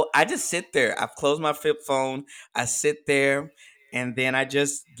so I just sit there. I've closed my flip phone. I sit there, and then I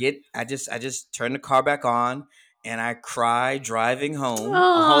just turn the car back on, and I cry driving home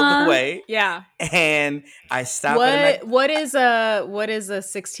all the Aw. way. Yeah. And I stop at What is a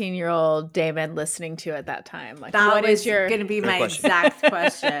 16-year-old Damon listening to at that time? Like, That what was is your going to be Great my question. exact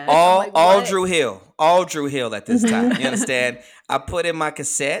question. all Like, all what? Drew Hill at this time. You understand? I put in my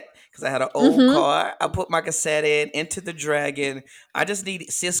cassette because I had an old Mhm. car. I put my cassette in Into the Dragon. I just need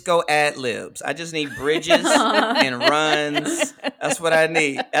Cisco ad libs. I just need bridges and runs. That's what I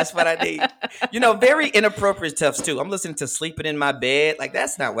need. Very inappropriate stuff too. I'm listening to Sleeping in My Bed. Like,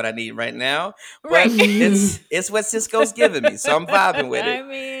 that's not what I need right now. But Right. it's what Cisco's giving me, so I'm vibing with I it.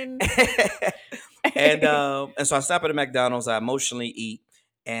 mean, And so I stop at a McDonald's. I emotionally eat,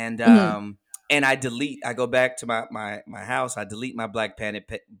 and Mhm. and I delete. I go back to my house. I delete my Black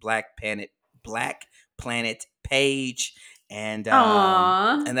Planet page, and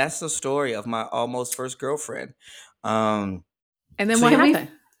Aw. and that's the story of my almost first girlfriend. Um, and then So what yeah, we-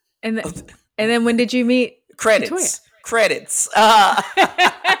 happened? And then when did you meet? credits.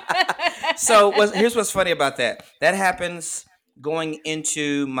 So here's what's funny about that. That happens going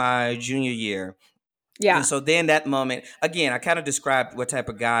into my junior year. Yeah. And so then that moment, again, I kind of described what type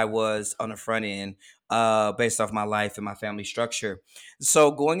of guy I was on the front end, based off my life and my family structure.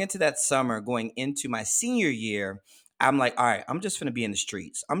 So going into that summer, going into my senior year, I'm like, all right, I'm just going to be in the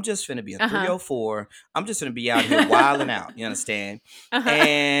streets. I'm just going to be a Uh-huh. 304. I'm just going to be out here wilding out. You understand? Uh-huh.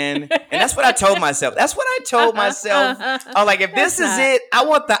 And that's what I told myself. I'm like, if this That's is not- it, I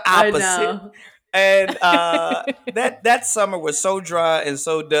want the I opposite. know. And that summer was so dry and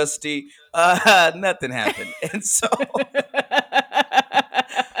so dusty, nothing happened. And so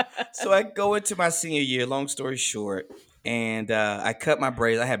I go into my senior year, long story short, and I cut my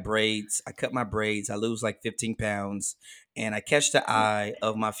braids. I had braids. I cut my braids. I lose like 15 pounds, and I catch the eye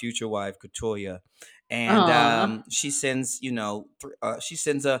of my future wife, Katoya. And Aw. she sends,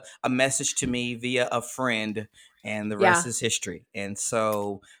 a message to me via a friend, and the rest Yeah. is history. And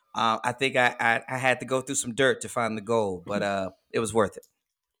so I think I had to go through some dirt to find the gold, but it was worth it.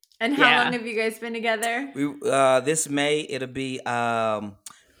 And how long have you guys been together? We this May it'll be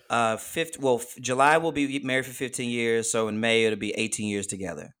July we'll be married for 15 years, so in May it'll be 18 years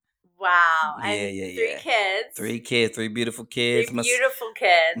together. Wow. Yeah, And yeah, three yeah. kids. 3 kids, 3 beautiful kids. Three beautiful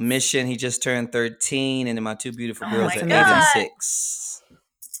kids. Mission, he just turned 13, and then my 2 beautiful Oh girls my are 8 God. and 6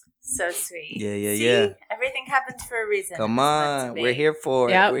 So sweet. Yeah, yeah, See? yeah. Everything happens for a reason. Come It's meant to on, be. we're here for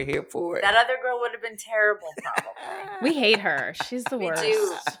it. Yep. We're here for it. That other girl would have been terrible, probably. We hate her. She's the We worst.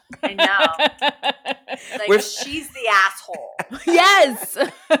 do. I know. Like, We're- she's the asshole. Yes.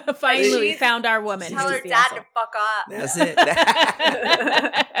 Finally, we She's- found our woman. Tell who's her the dad asshole. to fuck off. That's it.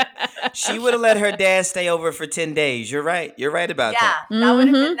 She would have let her dad stay over for 10 days. You're right. You're right about Yeah, that. that would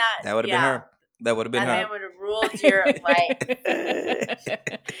have Mhm. been that. That would have been her. That would have been That her. man would have ruled your life.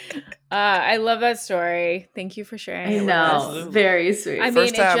 I love that story. Thank you for sharing. it with us. Absolutely. Very sweet. I mean,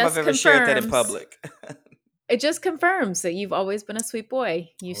 First it time just I've ever shared that in confirms- public. It just confirms that you've always been a sweet boy.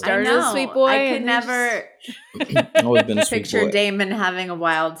 You I started know. as a sweet boy. I could and never Always been a picture Damon having a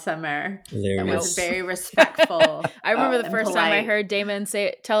wild summer. It Hilarious. was very respectful. I remember the and first time I polite. heard Damon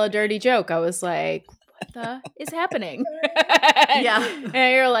tell a dirty joke. I was like, "What the is happening?" Yeah.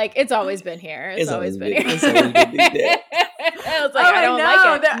 and you're like, "It's always been here. It's always been here." It's always been that. I was like, "I don't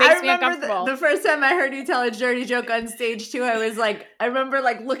like it. It I makes me remember uncomfortable." the first time I heard you tell a dirty joke on stage too. I was like, I remember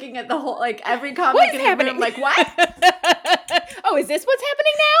like looking at the whole like every comic What is in the happening? room, like what? Oh, is this what's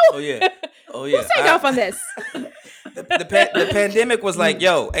happening now? Oh yeah. Oh yeah. Who signed off on this? The pandemic was like,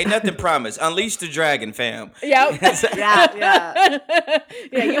 yo, ain't nothing promised. Unleash the dragon, fam. Yep. Yeah.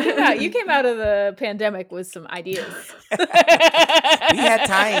 Yeah, you came out of the pandemic with some ideas. We had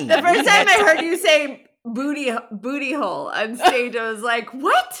time. The first time I heard you say booty hole on stage, I was like,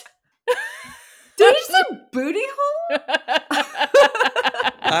 what? Did you say booty hole?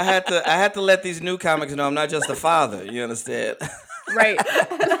 I had to let these new comics know I'm not just a father. You understand? Right.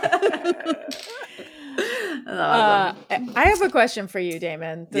 Awesome. I have a question for you,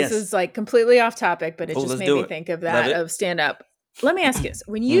 Damon. This Yes. is like completely off topic, but it Oh, just let's made do me it. think of Love that it. of stand up. Let me ask you this: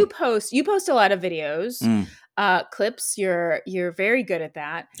 when you post a lot of videos, clips. You're very good at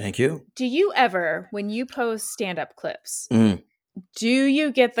that. Thank you. Do you ever, when you post stand up clips, Mm. do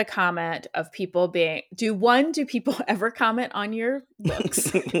you get the comment of people being? Do people ever comment on your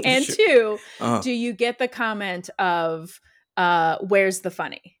looks? And Sure. two, Uh-huh. do you get the comment of where's the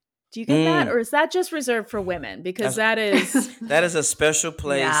funny? Do you get that, or is that just reserved for women? Because that is That is a special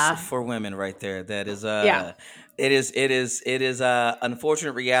place Yeah. for women right there. That is Yeah. it is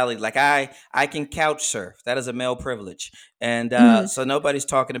unfortunate reality. Like I can couch surf. That is a male privilege. And so nobody's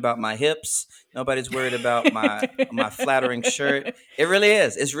talking about my hips. Nobody's worried about my flattering shirt. It really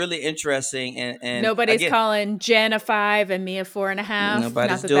is. It's really interesting and nobody's again, calling Jen a 5 and me a 4.5. Nobody's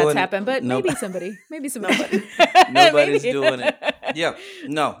Not that doing that's it. happened, but Nope. maybe somebody. Nobody's Maybe. doing it. Yeah.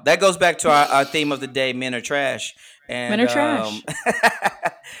 No. That goes back to our theme of the day, men are trash. And, Men are trash.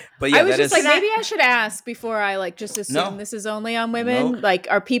 But yeah, I was that just is like, maybe I should ask before I like just assume No. this is only on women. No. Like,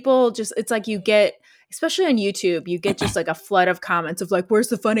 are people just? It's like you get, especially on YouTube, you get just like a flood of comments of like, "Where's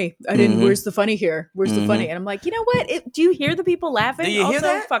the funny? I didn't. Mhm. Where's the funny here? Where's the funny?" And I'm like, you know what? Do you hear the people laughing? Do you hear Also,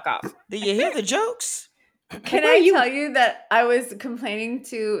 that? fuck off. Do you hear the jokes? Can Where I are you- tell you that I was complaining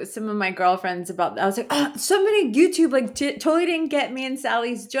to some of my girlfriends about I was like, oh, somebody YouTube like totally didn't get me and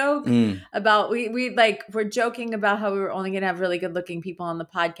Sally's joke about we're joking about how we were only gonna have really good looking people on the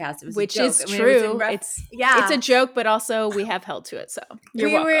podcast. It was Which a joke. is I mean, it was in true. ref- It's a joke, but also we have held to it. So you're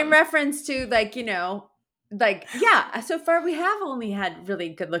we were in welcome. reference to so far we have only had really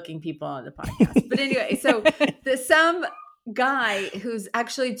good looking people on the podcast. But anyway, so some guy who's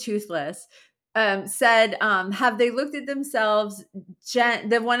actually toothless said, have they looked at themselves?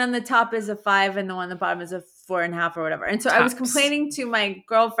 The one on the top is a 5 and the one on the bottom is a 4.5 or whatever. And so I was Tops. complaining to my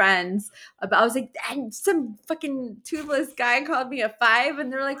girlfriends about, I was like, and some fucking toothless guy called me a 5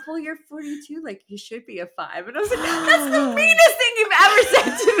 and they're like, well, you're 42. Like you should be a 5. And I was like, that's the meanest thing you've ever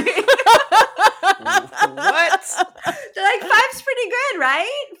said to me. What? They're like, 5's pretty good,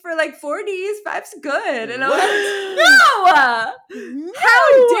 right? For like 40s, 5's good. And I was like, no!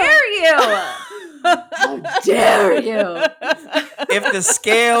 How dare you? How dare you? If the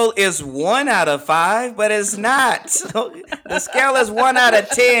scale is 1 out of 5, but it's not. The scale is 1 out of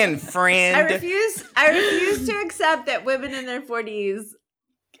 10, friend. I refuse to accept that women in their 40s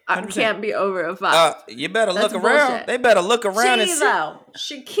 100%. can't be over a 5. You better That's look around. bullshit. They better look around and see. J-Lo,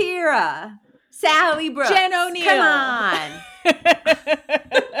 Shakira, Sally Brooks. Jen O'Neill. Come on.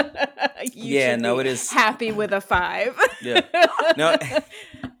 Yeah, no, it is. happy with a 5. Yeah. No.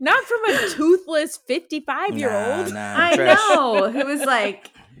 Not from a toothless 55-year-old. Nah, I trash. know. Who was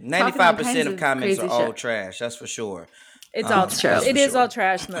like, 95% of of comments crazy are all shit. trash. That's for sure. It's all true. trash. It for is sure. all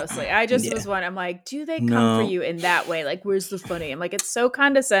trash mostly. I just was one. I'm like, do they come for you in that way? Like, where's the funny? I'm like, it's so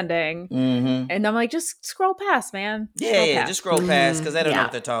condescending. Mm-hmm. And I'm like, just scroll past, man. Just scroll past because they don't know Yeah.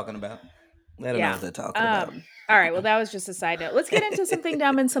 what they're talking about. They don't know what they're talking about. All right. Well, that was just a side note. Let's get into something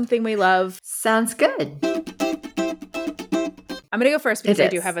dumb and something we love. Sounds good. I'm going to go first because It I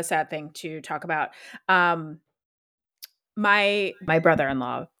do is. have a sad thing to talk about. My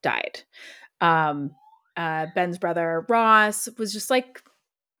brother-in-law died. Ben's brother Ross was just like,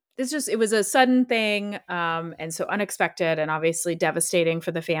 it was a sudden thing, and so unexpected and obviously devastating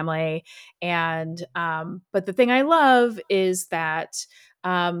for the family. And but the thing I love is that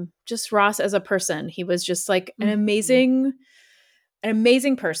just Ross as a person, he was just like an amazing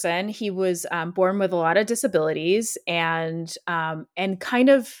person. He was born with a lot of disabilities and but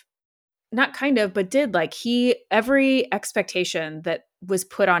did like every expectation that was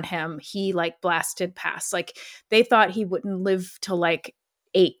put on him, he like blasted past. Like they thought he wouldn't live till like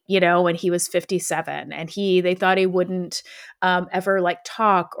 8, when he was 57, and they thought he wouldn't ever like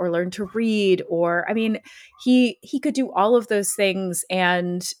talk or learn to read, or I mean, he could do all of those things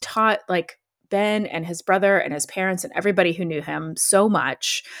and taught like Ben and his brother and his parents and everybody who knew him so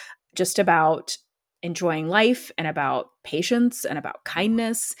much just about enjoying life and about patience and about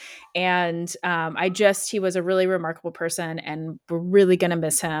kindness. And he was a really remarkable person, and we're really going to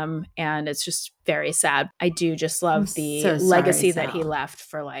miss him. And it's just very sad. I do just love the legacy that he left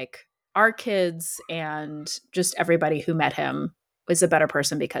for like our kids, and just everybody who met him was a better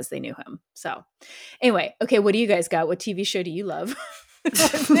person because they knew him. So anyway, okay. What do you guys got? What TV show do you love?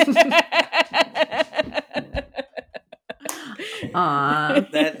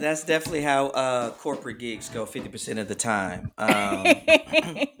 That's definitely how corporate gigs go 50% of the time.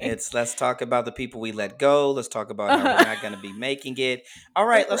 Let's talk about the people we let go. Let's talk about how we're not going to be making it. All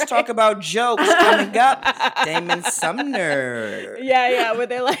right, let's talk about jokes coming up. Damon Sumner. Yeah. Where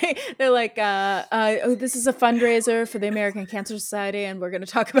they're like, oh, this is a fundraiser for the American Cancer Society, and we're going to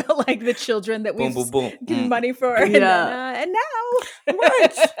talk about like the children that we've given money for. And now,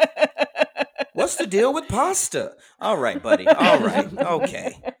 what? What's the deal with pasta? All right, buddy. All right.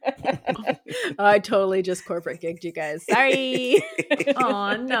 Okay. I totally just corporate gigged you guys. Sorry.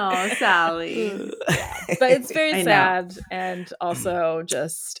 Oh, no, Sally. But it's very sad. And also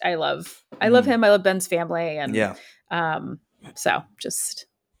just, I love him. I love Ben's family. And so just,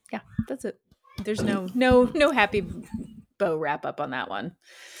 that's it. There's no happy bow wrap up on that one.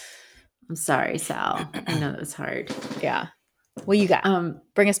 I'm sorry, Sal. I know that was hard. Yeah. What you got?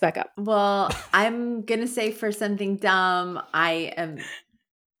 Bring us back up. Well, I'm going to say for something dumb, I am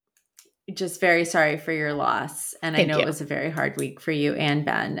just very sorry for your loss. And I know it was a very hard week for you and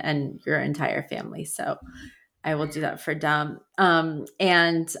Ben and your entire family. So I will do that for dumb.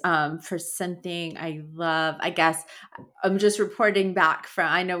 And for something I love, I guess I'm just reporting back from,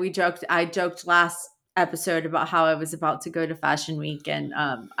 I know I joked last episode about how I was about to go to Fashion Week, and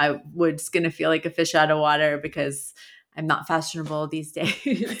I was going to feel like a fish out of water because I'm not fashionable these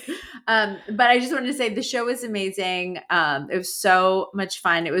days. But I just wanted to say the show was amazing. It was so much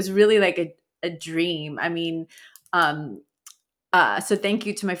fun. It was really like a dream. I mean, so thank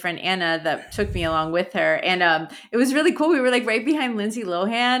you to my friend Anna that took me along with her. And it was really cool. We were like right behind Lindsay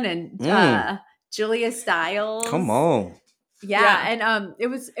Lohan and Julia Stiles. Come on. Yeah. And it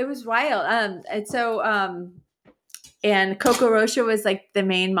was wild. And so and Coco Rocha was like the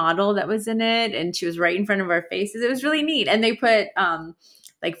main model that was in it, and she was right in front of our faces. It was really neat. And they put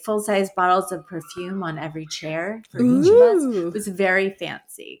like full-size bottles of perfume on every chair for each of us. It was very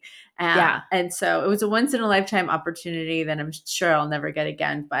fancy. And so it was a once-in-a-lifetime opportunity that I'm sure I'll never get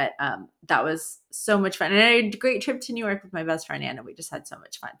again. But that was so much fun. And I had a great trip to New York with my best friend, Anna. We just had so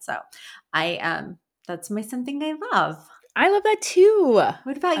much fun. So that's my something I love. I love that too.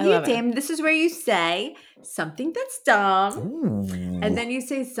 What about you, Dame? This is where you say something that's dumb. Ooh. And then you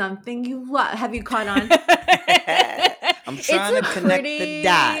say something you love. Have you caught on? I'm trying to connect the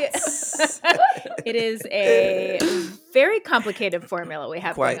dots. It is a very complicated formula we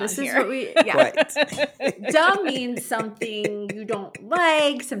have going on this here. Is what we, Dumb means something you don't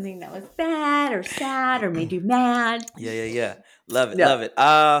like, something that was bad or sad or made you mad. Yeah. Love it.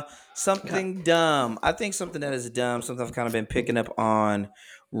 Something dumb. I think something that is dumb, something I've kind of been picking up on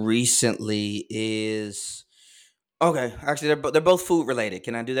recently is actually they're both food related.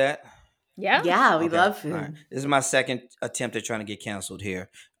 Can I do that? Yeah, we love food. Right. This is my second attempt at trying to get canceled here.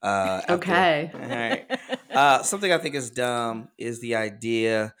 Okay. All right. Something I think is dumb is the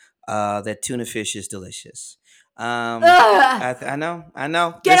idea that tuna fish is delicious. I know.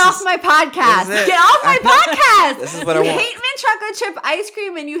 Get off my podcast. Get off my podcast. This is what I want. You hate mint chocolate chip ice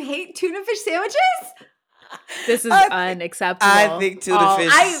cream and you hate tuna fish sandwiches? This is unacceptable. I think tuna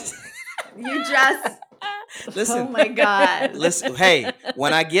fish. You just. Listen. Oh my God. Listen, hey,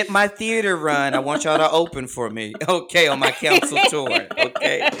 when I get my theater run, I want y'all to open for me, okay, on my council tour,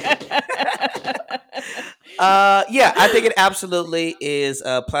 okay? Yeah, I think it absolutely is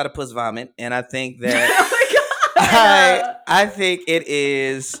platypus vomit, and I think that Oh my God. I think it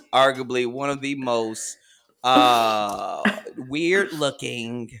is arguably one of the most weird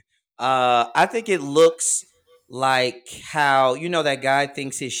looking. I think it looks like how that guy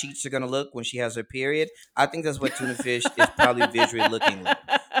thinks his sheets are gonna look when she has her period. I think that's what tuna fish is probably visually looking like.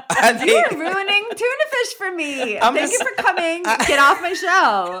 I You think are ruining tuna fish for me. I'm Thank you just- for coming. Get off my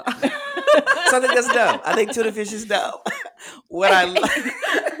show. so. I think that's dumb. I think tuna fish is dumb. What I I'm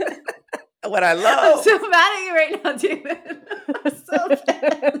love. so mad at you right now, David. I'm so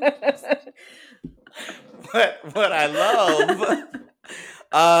mad. What I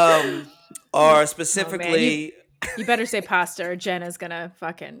love. Or specifically. You better say pasta or Jen is gonna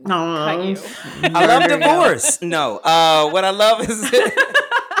fucking No. cut you. I love divorce. No. What I love is Yeah.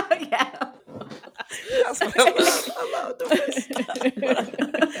 that's what I love divorce.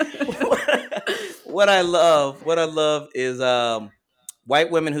 What I love is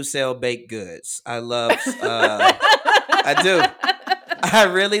white women who sell baked goods. I love I do. I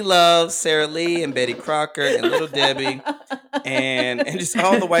really love Sara Lee and Betty Crocker and Little Debbie and just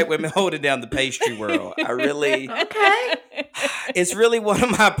all the white women holding down the pastry world. I really Okay. it's really one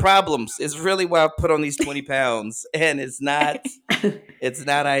of my problems. It's really why I put on these 20 pounds. And it's not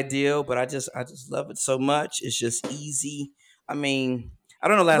ideal, but I just love it so much. It's just easy. I mean, I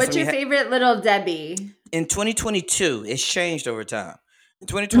don't know last What's time your favorite Little Debbie? in 2022, it's changed over time. In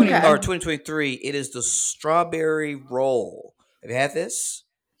 2020 Okay. or 2023, it is the strawberry roll. Have you had this?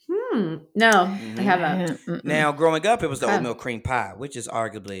 No, I haven't. Now, growing up, it was the Okay. oatmeal cream pie, which is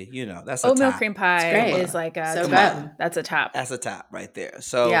arguably, that's a Oatmeal top. cream pie great. is like a So top. good. That's a top. That's a top right there.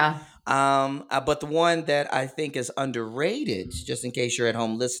 So, Yeah. but the one that I think is underrated, just in case you're at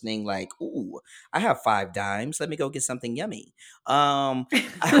home listening, like, ooh, I have 5 dimes. Let me go get something yummy. I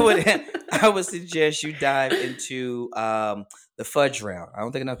would suggest you dive into the fudge round. I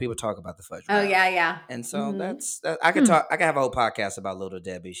don't think enough people talk about the fudge Oh round. yeah. And so Mhm. that's I could talk. I could have a whole podcast about Little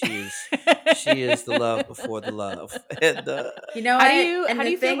Debbie. She is the love before the love. And, You know How what? do you- and how the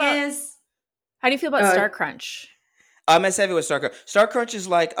do you feel thing about- is, How do you feel about Oh. Star Crunch? I'm at heavy with Star Crunch. Star Crunch is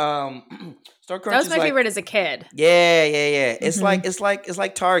like Star Crunch. That was is my like, favorite as a kid. Yeah. It's Mhm. it's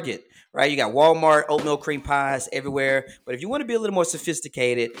like Target, right? You got Walmart oatmeal cream pies everywhere. But if you want to be a little more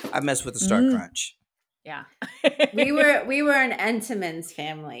sophisticated, I mess with the Star Crunch. Yeah. we were an Entenmann's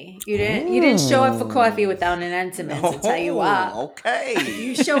family. You didn't show up for coffee without an Entenmann's. I'll tell you what. Okay.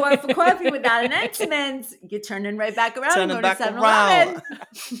 You show up for coffee without an Entenmann's, you're turning right back around Turning and go back to 7-Eleven.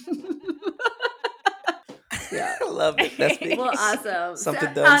 Yeah, I love it. That's big. Well, awesome. Something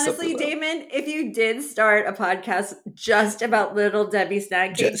So, done, honestly, something love. Damon, if you did start a podcast just about Little Debbie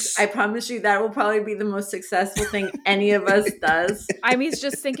snack cakes, Just- I promise you that will probably be the most successful thing any of us does. I was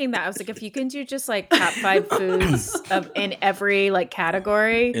just thinking that. I was like, if you can do just like top 5 foods in every like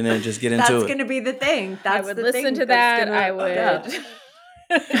category, And then just get That's into it. going to be the thing. I That's would the listen thing to that's that. gonna- I would. yeah.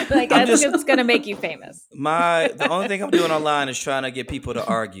 Like, I'm I think just- it's gonna make you famous. The only thing I'm doing online is trying to get people to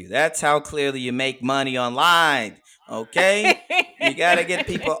argue. That's how clearly you make money online. Okay? You gotta get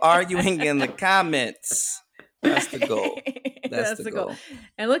people arguing in the comments. That's the goal. That's the goal.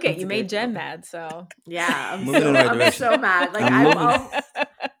 And look at That's you a made great Jen mad. So Yeah, Moving in the right I'm direction. so mad. Like I'm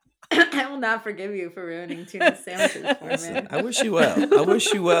I will not forgive you for ruining tuna sandwiches for Listen, me. I wish you well. I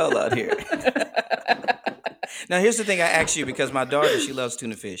wish you well out here. Now, here's the thing I asked you because my daughter, she loves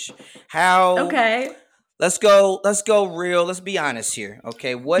tuna fish. How? Okay. Let's go real. Let's be honest here.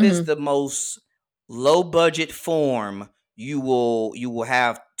 Okay. What is the most low budget form you will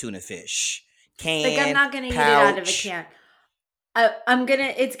have tuna fish? Can, Like I'm not gonna eat it out of a can.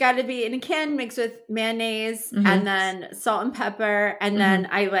 It's got to be in a can mixed with mayonnaise and then salt and pepper, and then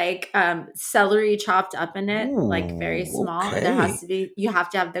I like celery chopped up in it, like very small. And there has to be. You have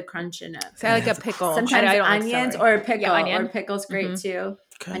to have the crunch in it. say like a pickle. Sometimes I don't like onions celery. or a pickle. Yeah, onion. Or pickle's great too.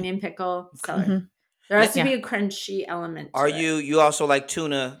 Okay. Onion, pickle, celery. Mhm. There has to Yeah. be a crunchy element. To Are it. you also like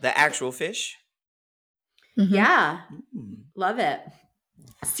tuna, the actual fish? Mhm. Yeah, Mm. love it.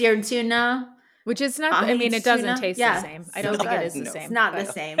 Seared tuna. Which is not. I mean, it doesn't Tuna? taste Yeah, the same. I so don't think good. it is the No. same. It's not the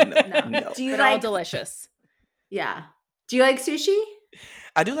but- same. No. No. Do you They're all like? delicious. Yeah. Do you like sushi?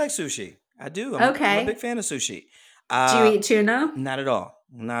 I do like sushi. I do. I'm Okay. a big fan of sushi. Do you eat tuna? Not at all.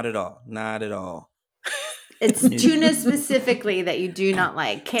 Not at all. Not at all. It's tuna specifically that you do not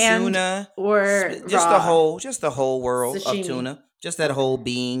like. Canned Tuna or just raw. the whole world Sashimi. of tuna. Just that whole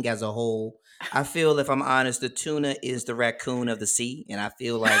being as a whole. I feel, if I'm honest, the tuna is the raccoon of the sea, and I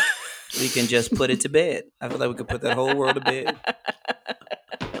feel like we can just put it to bed. I feel like we could put that whole world to bed.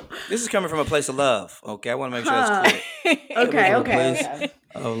 This is coming from a place of love. Okay, I want to make sure that's clear. Okay.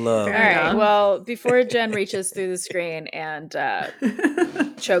 Of love. All right. Well, before Jen reaches through the screen and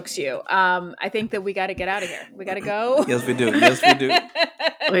chokes you, I think that we got to get out of here. We got to go. Yes, we do. Yes, we do.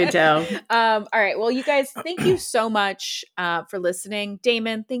 We do. All right. Well, you guys, thank you so much for listening.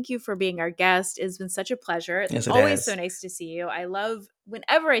 Damon, thank you for being our guest. It's been such a pleasure. It's always so nice to see you. I love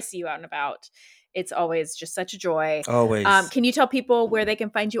whenever I see you out and about. It's always just such a joy. Always. Can you tell people where they can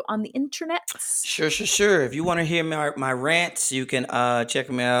find you on the internet? Sure. If you want to hear my rants, you can check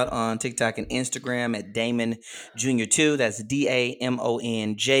me out on TikTok and Instagram at Damon Jr. 2. That's DAMONJR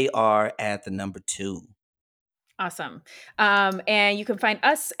at the number 2. Awesome. And you can find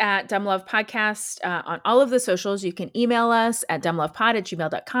us at Dumb Love Podcast on all of the socials. You can email us at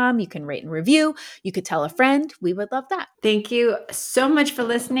dumblovepod@gmail.com. You can rate and review. You could tell a friend. We would love that. Thank you so much for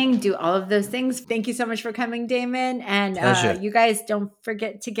listening. Do all of those things. Thank you so much for coming, Damon. And you guys don't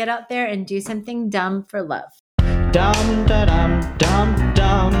forget to get out there and do something dumb for love. Dum da dum dum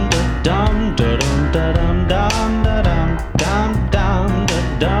dum da dum da dum da dum dum da dum dum dum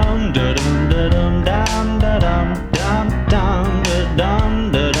da dum da